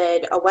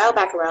posted a while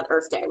back around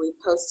Earth Day, we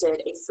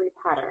posted a free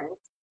pattern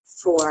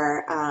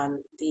for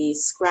the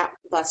Scrap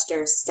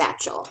Buster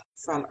satchel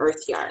from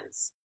Earth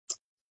Yarns.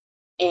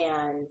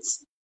 And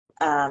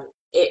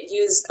it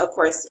used, of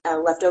course,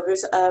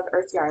 leftovers of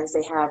Earth Yarns.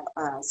 They have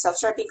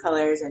self-sharpie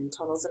colors and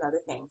tonals and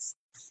other things.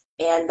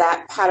 And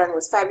that pattern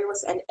was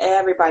fabulous, and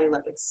everybody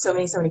loved it. So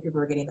many people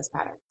were getting this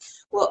pattern.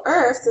 Well,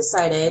 Earth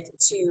decided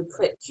to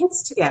put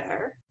kits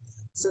together.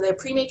 So they're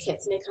pre-made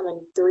kits, and they come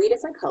in 3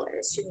 different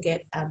colors. You can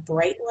get a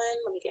bright one.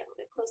 Let me get a little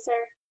bit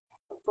closer.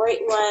 A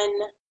bright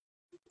one,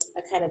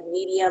 a kind of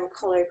medium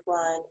colored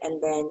one,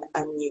 and then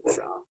a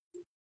neutral.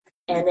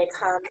 And they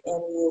come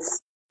in these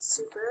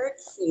super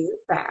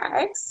cute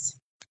bags.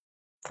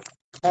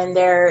 And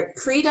they're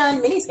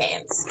pre-done mini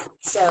skeins.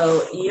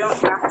 So you don't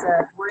have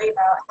to worry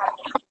about having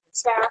to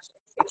stash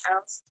anything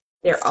else.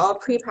 They're all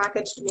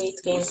pre-packaged mini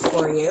skeins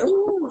for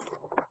you.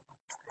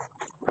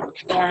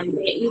 And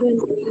they even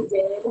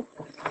redid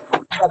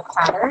the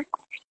pattern.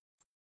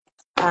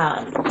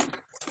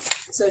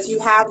 So if you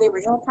have the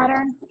original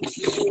pattern, if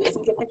you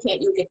get the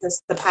kit, you get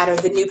the pattern,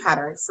 the new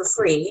pattern for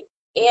free.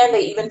 And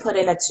they even put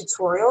in a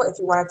tutorial if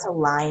you wanted to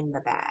line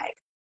the bag.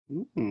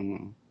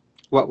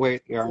 What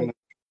weight yarn?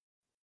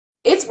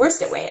 It's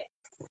worsted weight,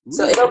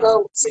 so it'll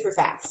go super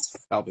fast.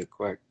 That'll be a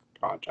quick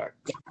project.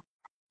 Yeah.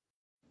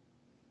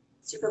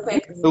 Super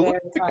quick, It very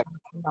looks like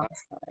fun.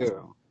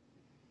 too.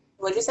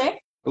 What'd you say?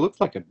 It looks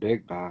like a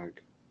big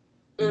bag.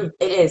 It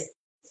is.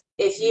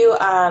 If you,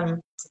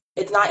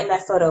 it's not in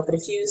that photo, but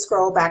if you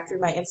scroll back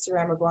through my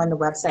Instagram or go on the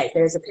website,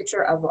 there's a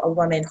picture of a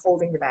woman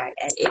holding the bag,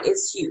 and it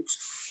is huge.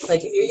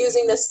 Like, if you're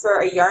using this for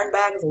a yarn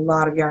bag, there's a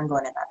lot of yarn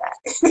going in that bag.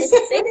 It's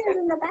bigger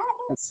than the bag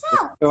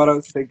itself. That's what I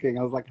was thinking.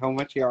 I was like, how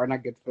much yarn I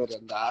could fit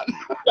in that?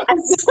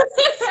 Yes.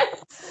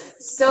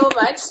 so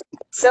much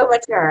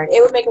yarn.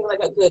 It would make it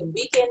like a good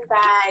weekend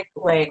bag.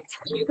 Like,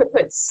 you could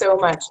put so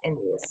much in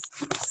these.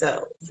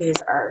 So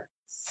these are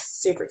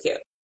super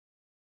cute.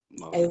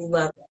 I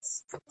love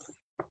this.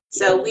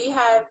 So we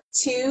have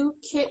 2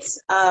 kits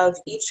of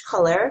each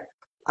color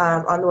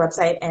on the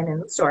website and in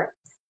the store.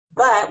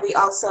 But we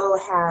also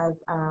have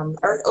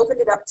Earth opened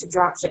it up to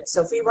drop ship.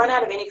 So if we run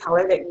out of any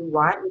color that you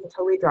want, we can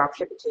totally drop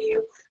ship it to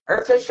you.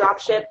 Earth does drop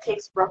ship,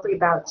 takes roughly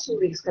about 2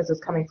 weeks because it's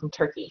coming from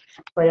Turkey.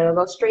 But it'll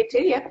go straight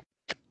to you.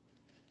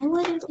 I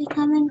wouldn't be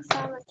coming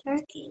from a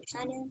Turkey. It's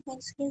not even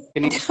Thanksgiving.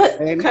 Can you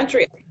explain,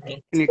 Country.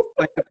 can you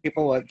explain to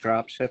people what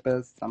dropship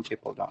is? Some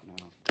people don't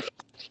know.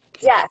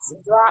 Yes,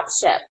 drop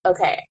ship.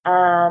 Okay.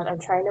 I'm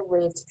trying to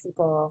wave to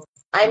people.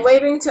 I'm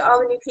waving to all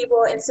the new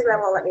people. Instagram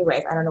won't let me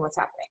wave. I don't know what's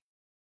happening.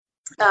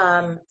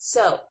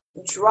 So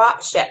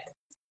drop ship.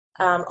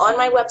 On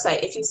my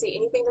website, if you see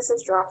anything that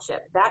says drop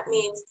ship, that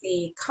means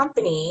the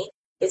company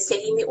is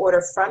taking the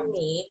order from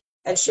me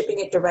and shipping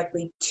it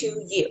directly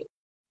to you.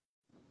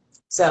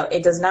 So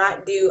it does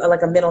not do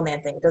like a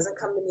middleman thing. It doesn't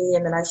come to me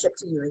and then I ship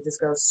to you. It just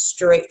goes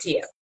straight to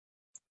you.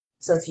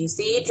 So if you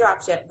see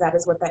drop ship, that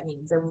is what that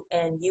means.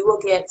 And you will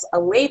get a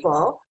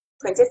label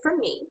printed from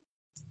me,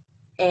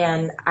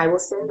 and I will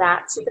send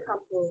that to the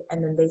company,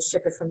 and then they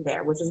ship it from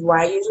there, which is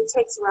why it usually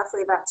takes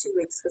roughly about 2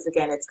 weeks, because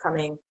again, it's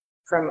coming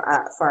from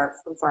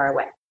far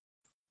away.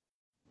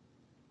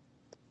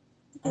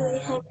 Do we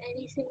have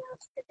anything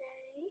else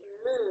today?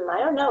 I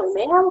don't know. We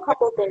may have a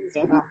couple of things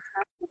Yeah. behind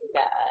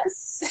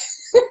us.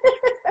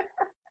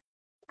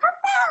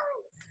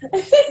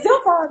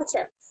 Don't follow the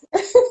chair.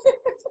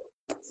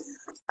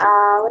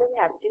 What do we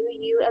have? Do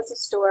you as a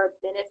store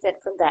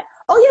benefit from that?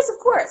 Oh yes, of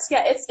course.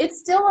 Yeah, it's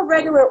still a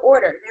regular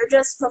order. They're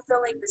just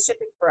fulfilling the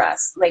shipping for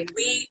us. Like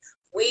we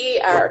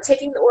are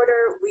taking the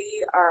order.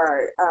 We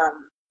are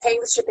paying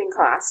the shipping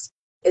cost.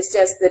 It's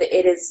just that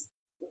it is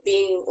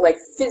being like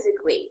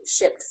physically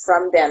shipped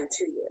from them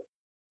to you.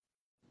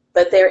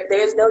 But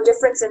there's no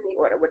difference in the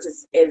order, which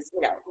is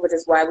which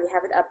is why we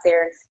have it up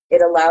there.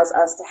 It allows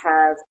us to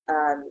have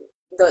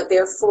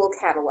their full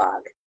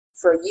catalog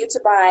for you to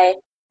buy,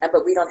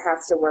 but we don't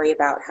have to worry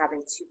about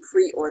having to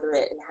pre-order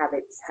it and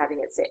having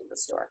it sit in the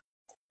store.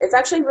 It's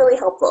actually really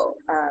helpful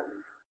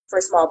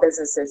for small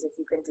businesses if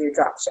you can do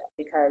drop ship,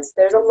 because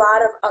there's a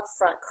lot of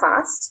upfront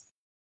cost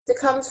that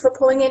comes for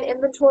pulling in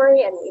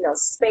inventory and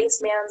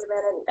space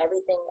management and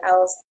everything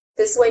else.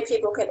 This way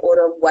people can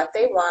order what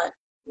they want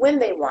when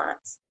they want,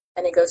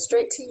 and it goes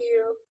straight to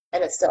you,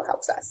 and it still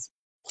helps us.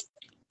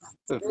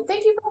 And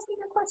thank you for asking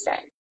your question.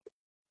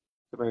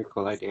 It's a very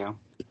cool idea.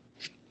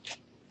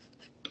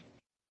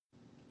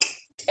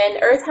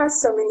 And Earth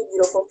has so many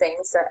beautiful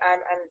things that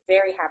I'm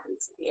very happy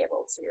to be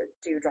able to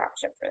do drop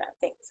ship for them.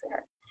 Thanks for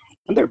her.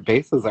 And their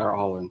bases are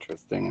all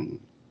interesting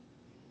and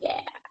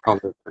Yeah.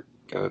 colors are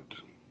good.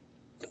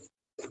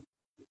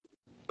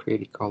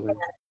 Pretty colors.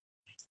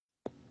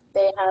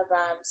 They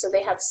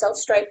have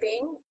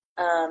self-striping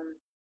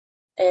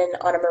and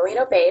on a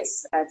merino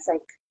base. It's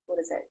like, what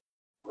is it?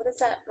 What is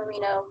that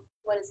merino?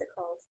 What is it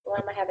called? Why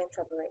am I having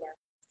trouble right now?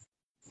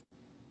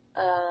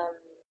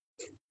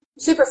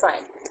 Super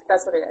fine.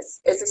 That's what it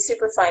is. It's a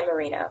super fine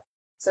merino.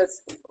 So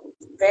it's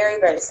very,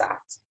 very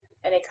soft.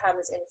 And it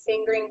comes in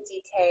fingering,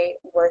 DK,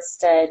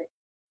 worsted,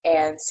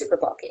 and super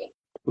bulky.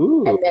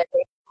 Ooh. And then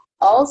they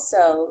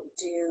also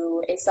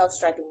do a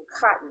self-striping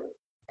cotton,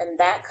 and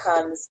that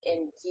comes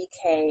in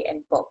DK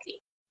and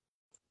bulky.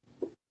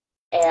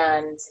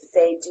 And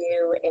they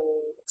do a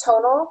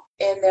tonal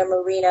in their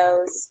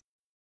merinos,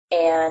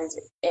 and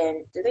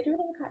do they do it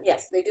in cotton?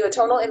 Yes, they do a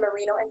tonal in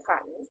merino and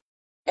cotton,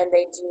 and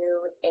they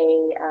do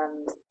a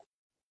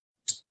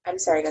I'm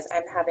sorry guys,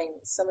 I'm having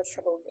so much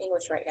trouble with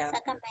English right now.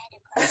 Like a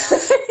I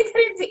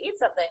need to eat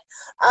something.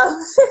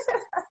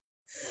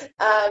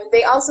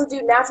 They also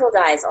do natural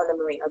dyes on the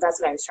merino. That's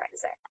what I was trying to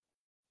say.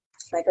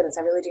 My goodness,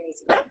 I really do need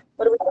to eat.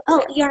 What do we?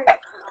 Oh, yarn.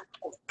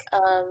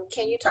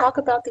 Can you talk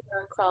about the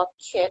yarn crawl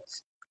kit?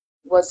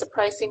 Was the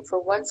pricing for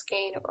one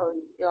skein or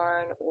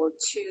yarn or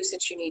two,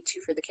 since you need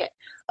two for the kit?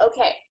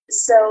 Okay,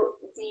 so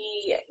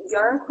the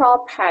yarn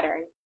crawl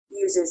pattern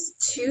uses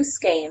 2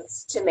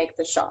 skeins to make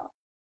the shawl.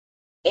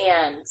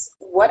 And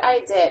what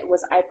I did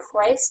was I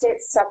priced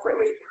it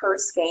separately per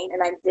skein,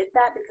 and I did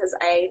that because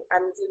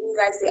I'm giving you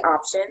guys the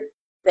option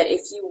that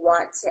if you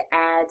want to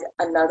add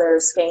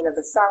another skein of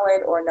the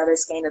solid or another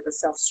skein of the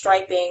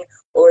self-striping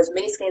or as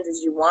many skeins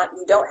as you want,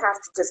 you don't have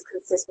to just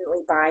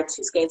consistently buy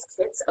 2 skeins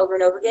kits over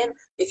and over again.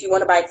 If you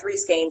want to buy 3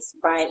 skeins,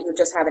 you'll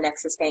just have an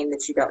extra skein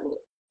that you don't need.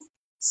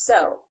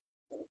 So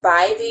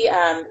by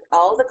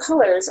all the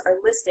colors are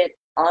listed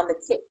on the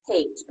kit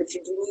page, but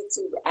you do need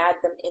to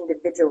add them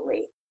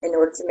individually in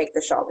order to make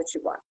the shawl that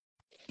you want.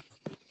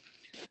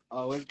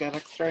 Always get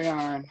extra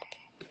yarn.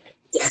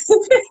 Yes.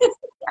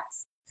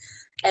 Yes.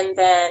 And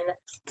then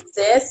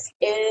this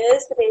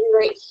is the baby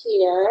right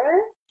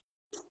here.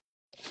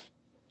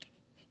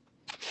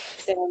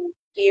 So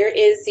here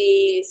is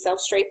the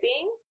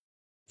self-striping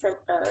from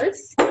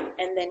Earth.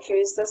 And then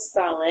here's the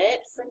solid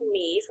from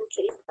me, from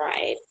Kitty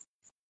Pride.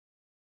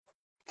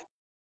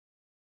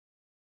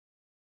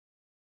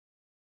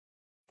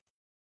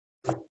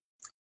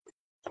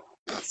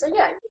 So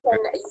yeah, you can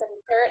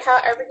pair it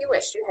however you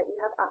wish. You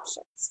have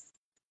options.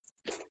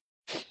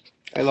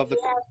 I love We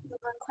have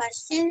more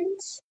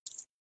questions.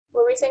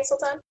 What were you saying,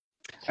 Sultan?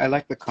 I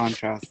like the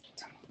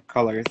contrast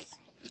colors.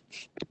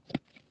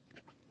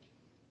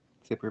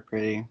 Super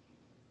pretty.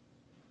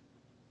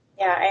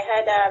 Yeah, I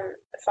had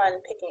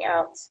fun picking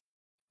out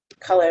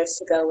colors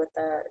to go with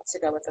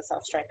the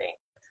self-striping.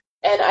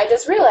 And I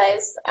just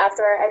realized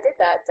after I did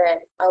that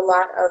a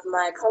lot of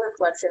my color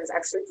collections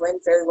actually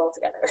blend very well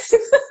together.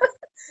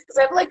 Because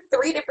I have like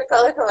 3 different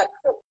color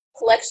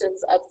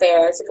collections up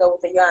there to go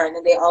with the yarn,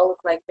 and they all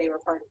look like they were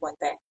part of one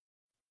thing.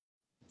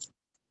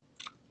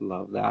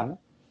 Love that.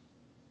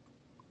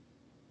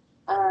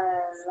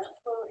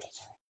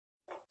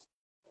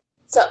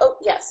 So, oh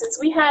yeah, since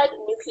we had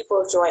new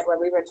people join when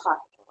we were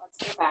talking, let's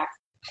go back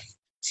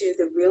to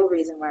the real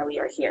reason why we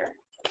are here.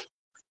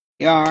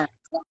 Yarn.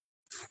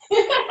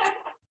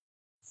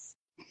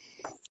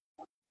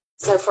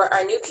 So for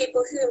our new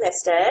people who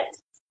missed it,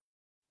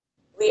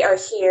 we are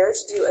here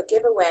to do a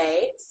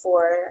giveaway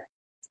for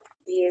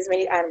these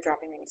mini, I'm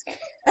dropping mini skeins.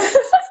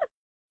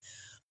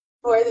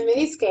 For the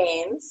mini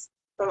skeins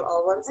from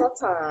Alwan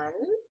Sultan.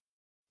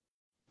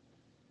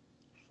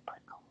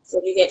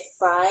 So you get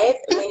 5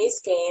 mini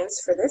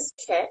skeins for this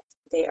kit.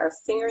 They are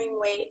fingering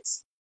weight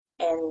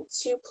and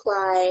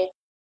 2-ply,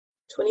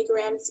 20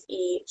 grams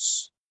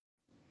each.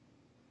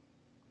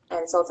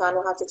 And Sultan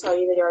will have to tell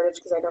you the yardage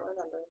because I don't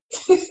remember.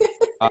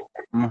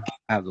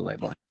 I have the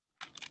label.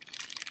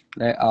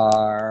 They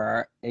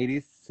are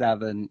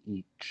 87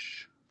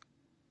 each.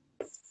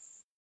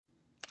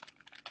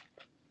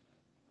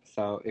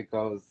 So it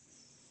goes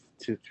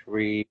to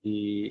 3.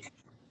 We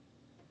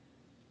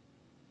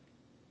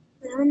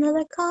have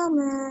another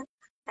comment.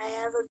 I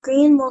have a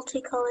green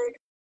multicolored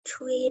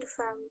tweed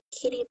from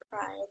Kitty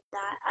Pride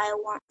that I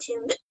want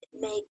to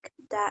make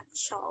that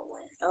shawl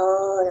with.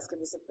 Oh, that's going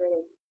to be so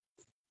pretty.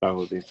 That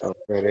would be so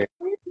pretty.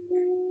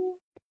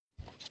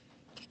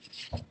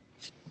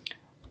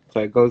 So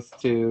it goes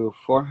to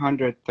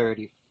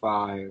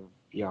 435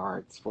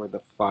 yards for the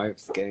 5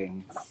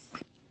 skeins.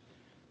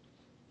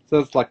 So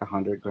it's like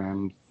 100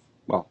 grams.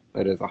 Well,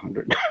 it is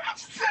 100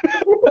 grams.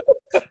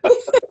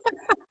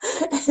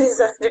 It is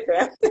 100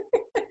 grams.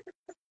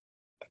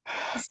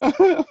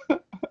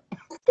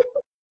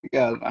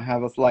 Because I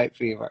have a slight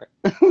fever.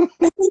 Of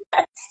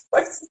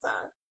course it's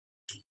not.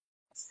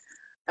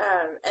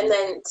 And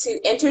then to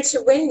enter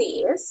to win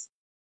these,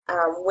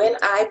 when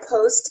I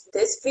post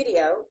this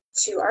video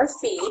to our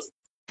feed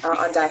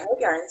on Die Hard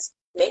Yarns,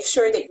 make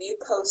sure that you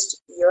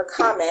post your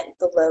comment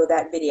below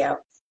that video.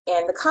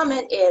 And the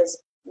comment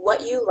is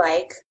what you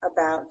like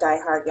about Die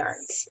Hard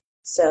Yarns.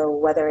 So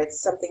whether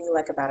it's something you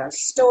like about our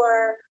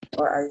store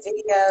or our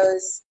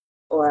videos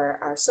or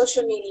our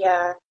social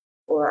media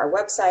or our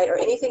website or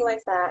anything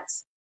like that,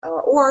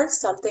 or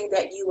something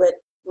that you would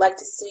like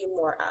to see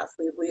more of.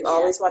 We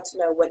always want to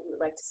know what you would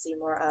like to see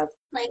more of.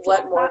 Like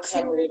what more unboxing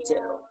can we do?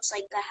 videos,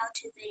 like the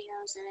how-to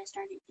videos that I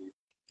started doing.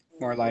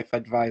 More life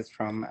advice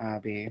from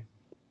Abby.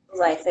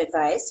 Life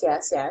advice,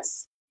 yes,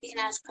 yes. You can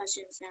ask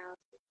questions now.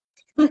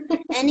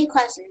 Any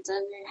questions,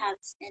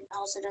 it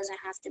also doesn't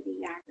have to be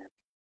yarn.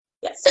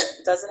 Yes,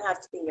 it doesn't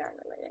have to be yarn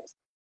related.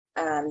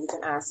 You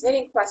can ask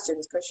knitting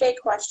questions, crochet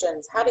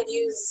questions, how to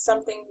use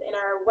something in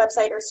our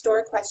website or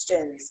store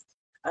questions.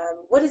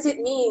 What does it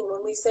mean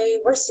when we say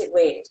worsted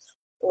weight?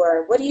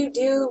 Or what do you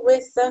do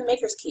with the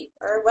maker's keep?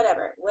 Or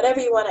whatever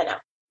you want to know.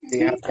 Do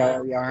you have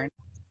yellow yarn?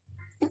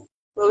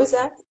 What was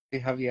that? Do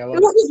you have yellow?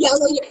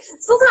 Yellow yarn.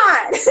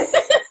 Sultan!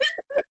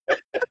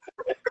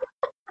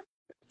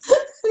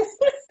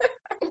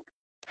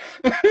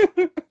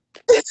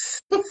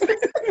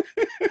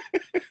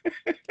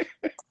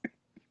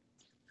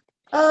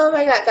 Oh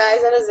my god,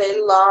 guys, that is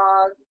a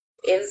long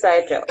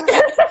inside joke.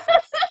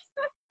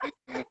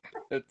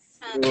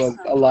 It was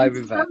a live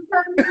event.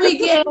 Sometimes we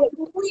get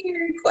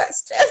weird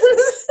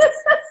questions.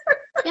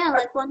 Yeah,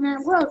 like when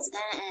the world's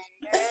gonna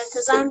end, or if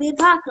the zombie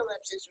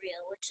apocalypse is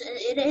real, which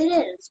it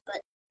is,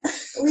 but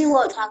we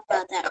won't talk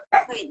about that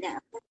right now.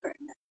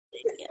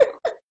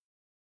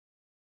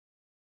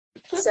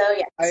 So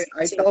yeah.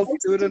 I tell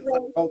students I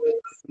don't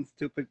believe in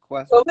stupid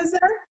questions. What was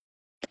that?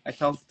 I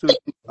tell students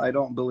I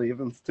don't believe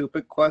in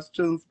stupid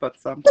questions, but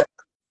sometimes.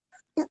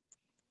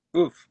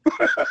 Oof.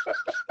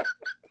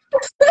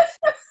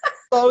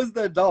 Those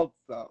the adults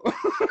though.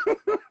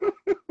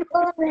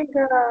 Oh my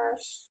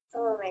gosh.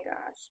 Oh my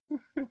gosh.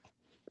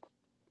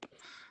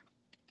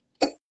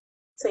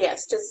 So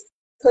yes, just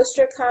post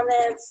your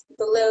comments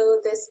below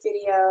this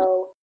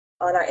video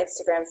on our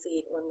Instagram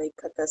feed when we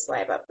put this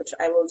live up, which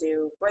I will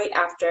do right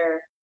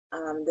after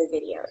the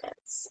video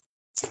ends.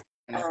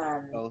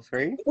 Till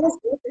 3? We're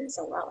doing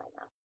so well right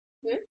now.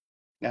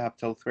 You have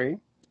till 3?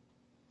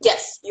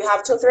 Yes, you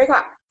have till 3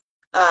 o'clock.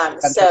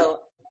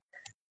 So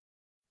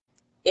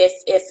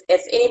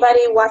if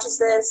anybody watches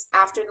this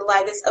after the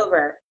live is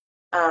over,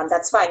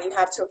 that's fine. You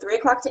have till 3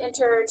 o'clock to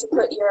enter to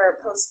put your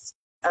posts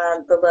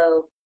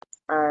below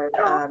our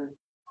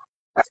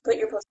to put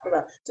your post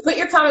below to put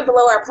your comment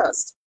below our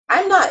post.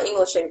 I'm not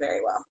Englishing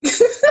very well.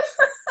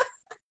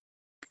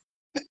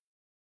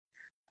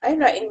 I'm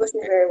not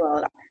Englishing very well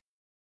at all.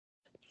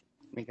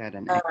 We got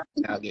an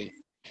Abby.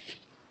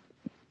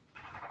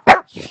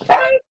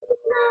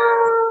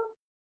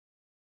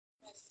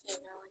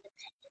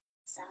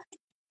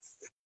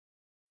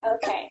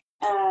 Okay.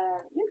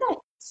 You guys,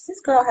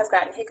 this girl has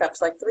gotten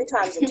hiccups like 3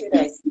 times in 2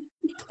 days.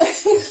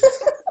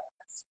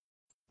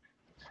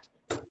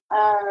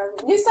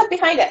 New stuff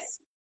behind us.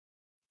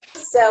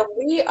 So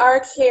we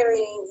are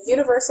carrying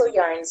Universal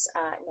Yarns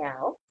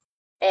now,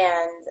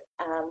 and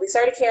we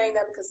started carrying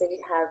them because they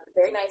have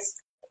very nice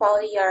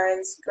quality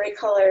yarns, great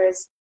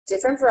colors,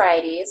 different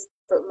varieties,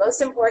 but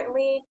most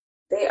importantly,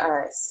 they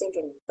are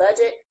stinking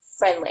budget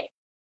friendly.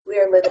 We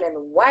are living in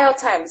the wild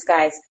times,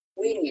 guys.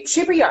 We need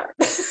cheaper yarn.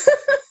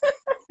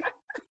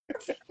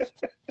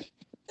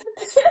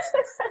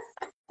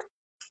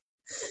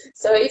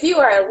 So if you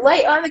are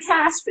light on the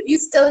cash, but you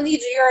still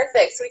need your yarn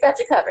fix, we got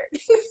you covered.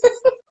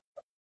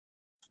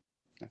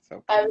 That's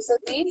okay. So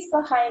these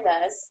behind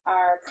us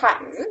are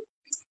cotton,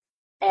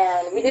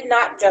 and we did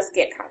not just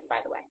get cotton,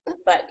 by the way.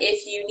 But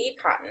if you need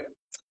cotton,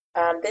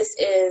 this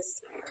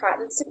is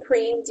Cotton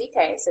Supreme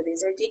DK. So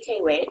these are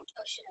DK weight.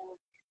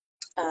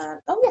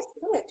 Oh yes,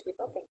 thank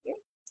you.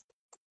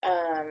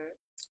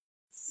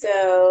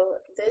 So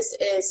this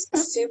is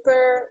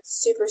super,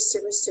 super,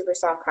 super, super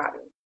soft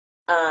cotton.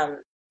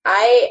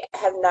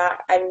 I'm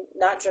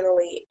not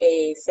generally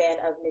a fan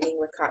of knitting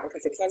with cotton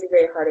because it can be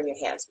very hard on your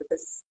hands, but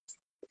this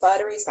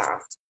buttery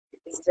soft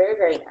is very,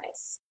 very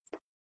nice.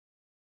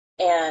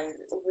 And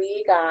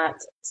we got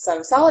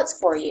some solids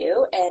for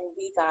you, and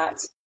we got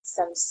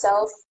some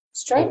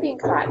self-striping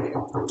cotton.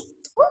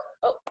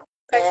 Oh,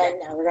 and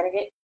now we're going to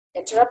get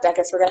interrupted. I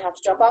guess we're going to have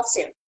to jump off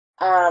soon.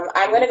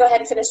 I'm going to go ahead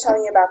and finish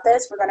telling you about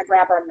this. We're going to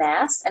grab our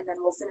mask, and then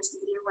we'll finish the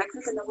video right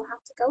quick, and then we'll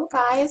have to go,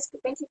 guys.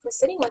 But thank you for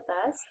sitting with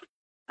us.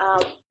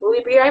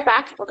 We'll be right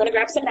back. We're going to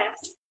grab some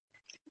masks.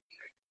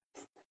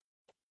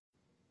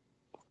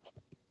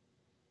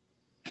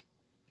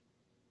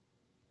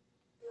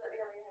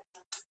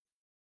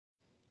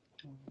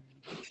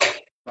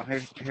 So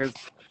here's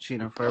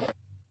Chino for a break.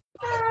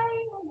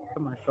 Hi.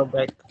 Commercial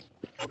break.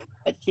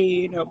 A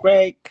Chino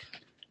break.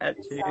 A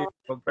Chino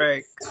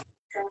break.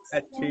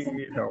 A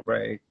Chino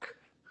break.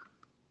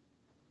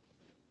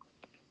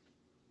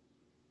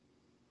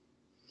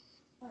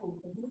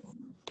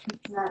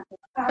 It's not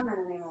common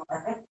anymore.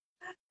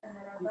 And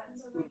then our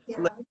buttons are right here.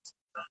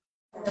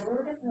 And then we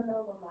were just in the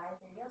middle of a live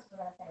video, so we're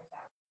going to finish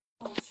that.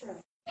 Oh, sure.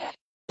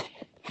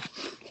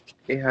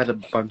 He had a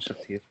bunch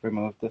of teeth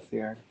removed this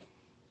year.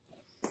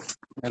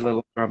 A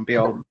little grumpy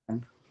old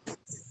man.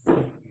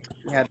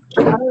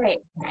 All right,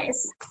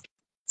 guys.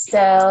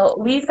 So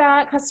we've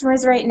got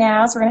customers right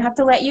now, so we're going to have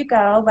to let you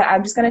go, but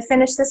I'm just going to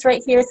finish this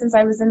right here since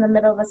I was in the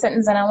middle of a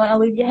sentence and I don't want to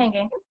leave you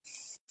hanging.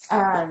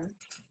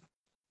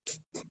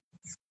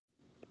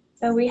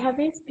 So we have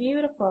these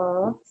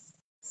beautiful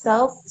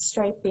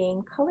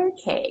self-striping color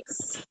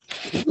cakes.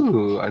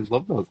 Ooh, I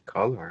love those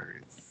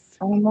colors.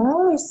 I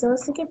know, they're so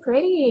stinking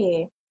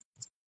pretty.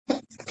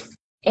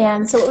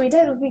 And so what we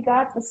did was we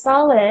got the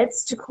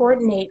solids to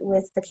coordinate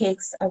with the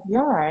cakes of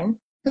yarn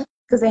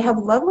because they have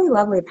lovely,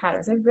 lovely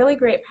patterns. They have really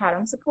great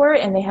pattern support,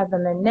 and they have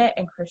them in knit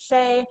and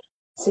crochet.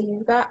 So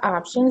you've got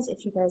options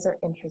if you guys are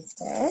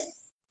interested.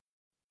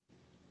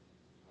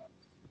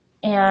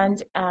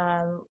 And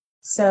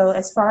so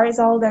as far as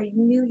all the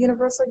new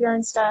universal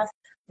yarn stuff,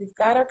 we've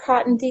got our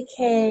cotton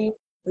DK.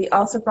 We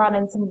also brought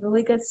in some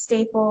really good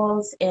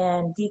staples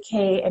in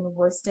DK and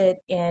worsted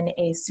in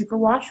a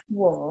superwash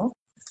wool.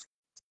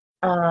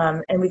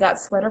 And we got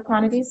sweater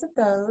quantities of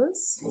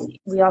those.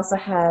 We also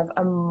have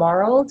a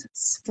marled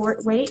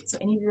sport weight. So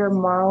any of your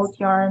marled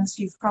yarns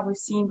you've probably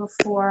seen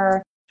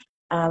before.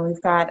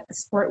 We've got a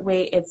sport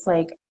weight. It's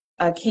like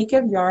a cake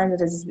of yarn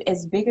that is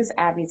as big as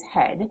Abby's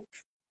head.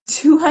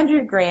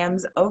 200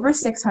 grams, over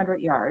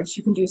 600 yards.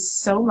 You can do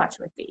so much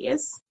with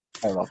these.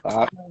 I love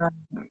that.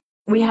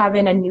 We have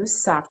in a new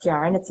soft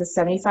yarn. It's a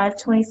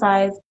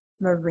 75-25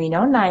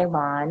 merino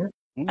nylon.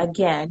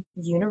 Again,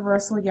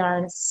 universal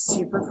yarn,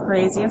 super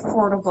crazy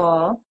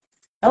affordable.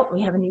 Oh,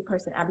 we have a new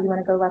person. Abby, you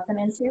want to go let them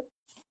in too?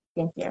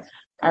 Thank you.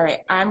 All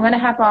right, I'm going to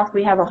hop off.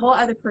 We have a whole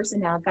other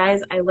person now.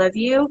 Guys, I love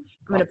you.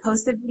 I'm going to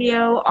post the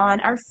video on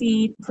our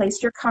feed.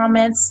 Place your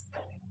comments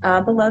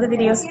below the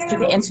video so you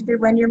can enter to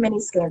run your mini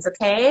skeins,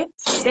 okay?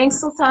 Thanks,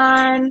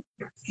 Sultan.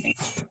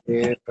 Thank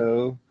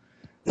you.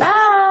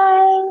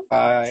 Bye.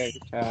 Bye,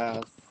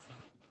 Chas.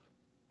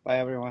 Bye,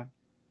 everyone.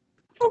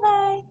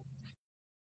 Bye-bye.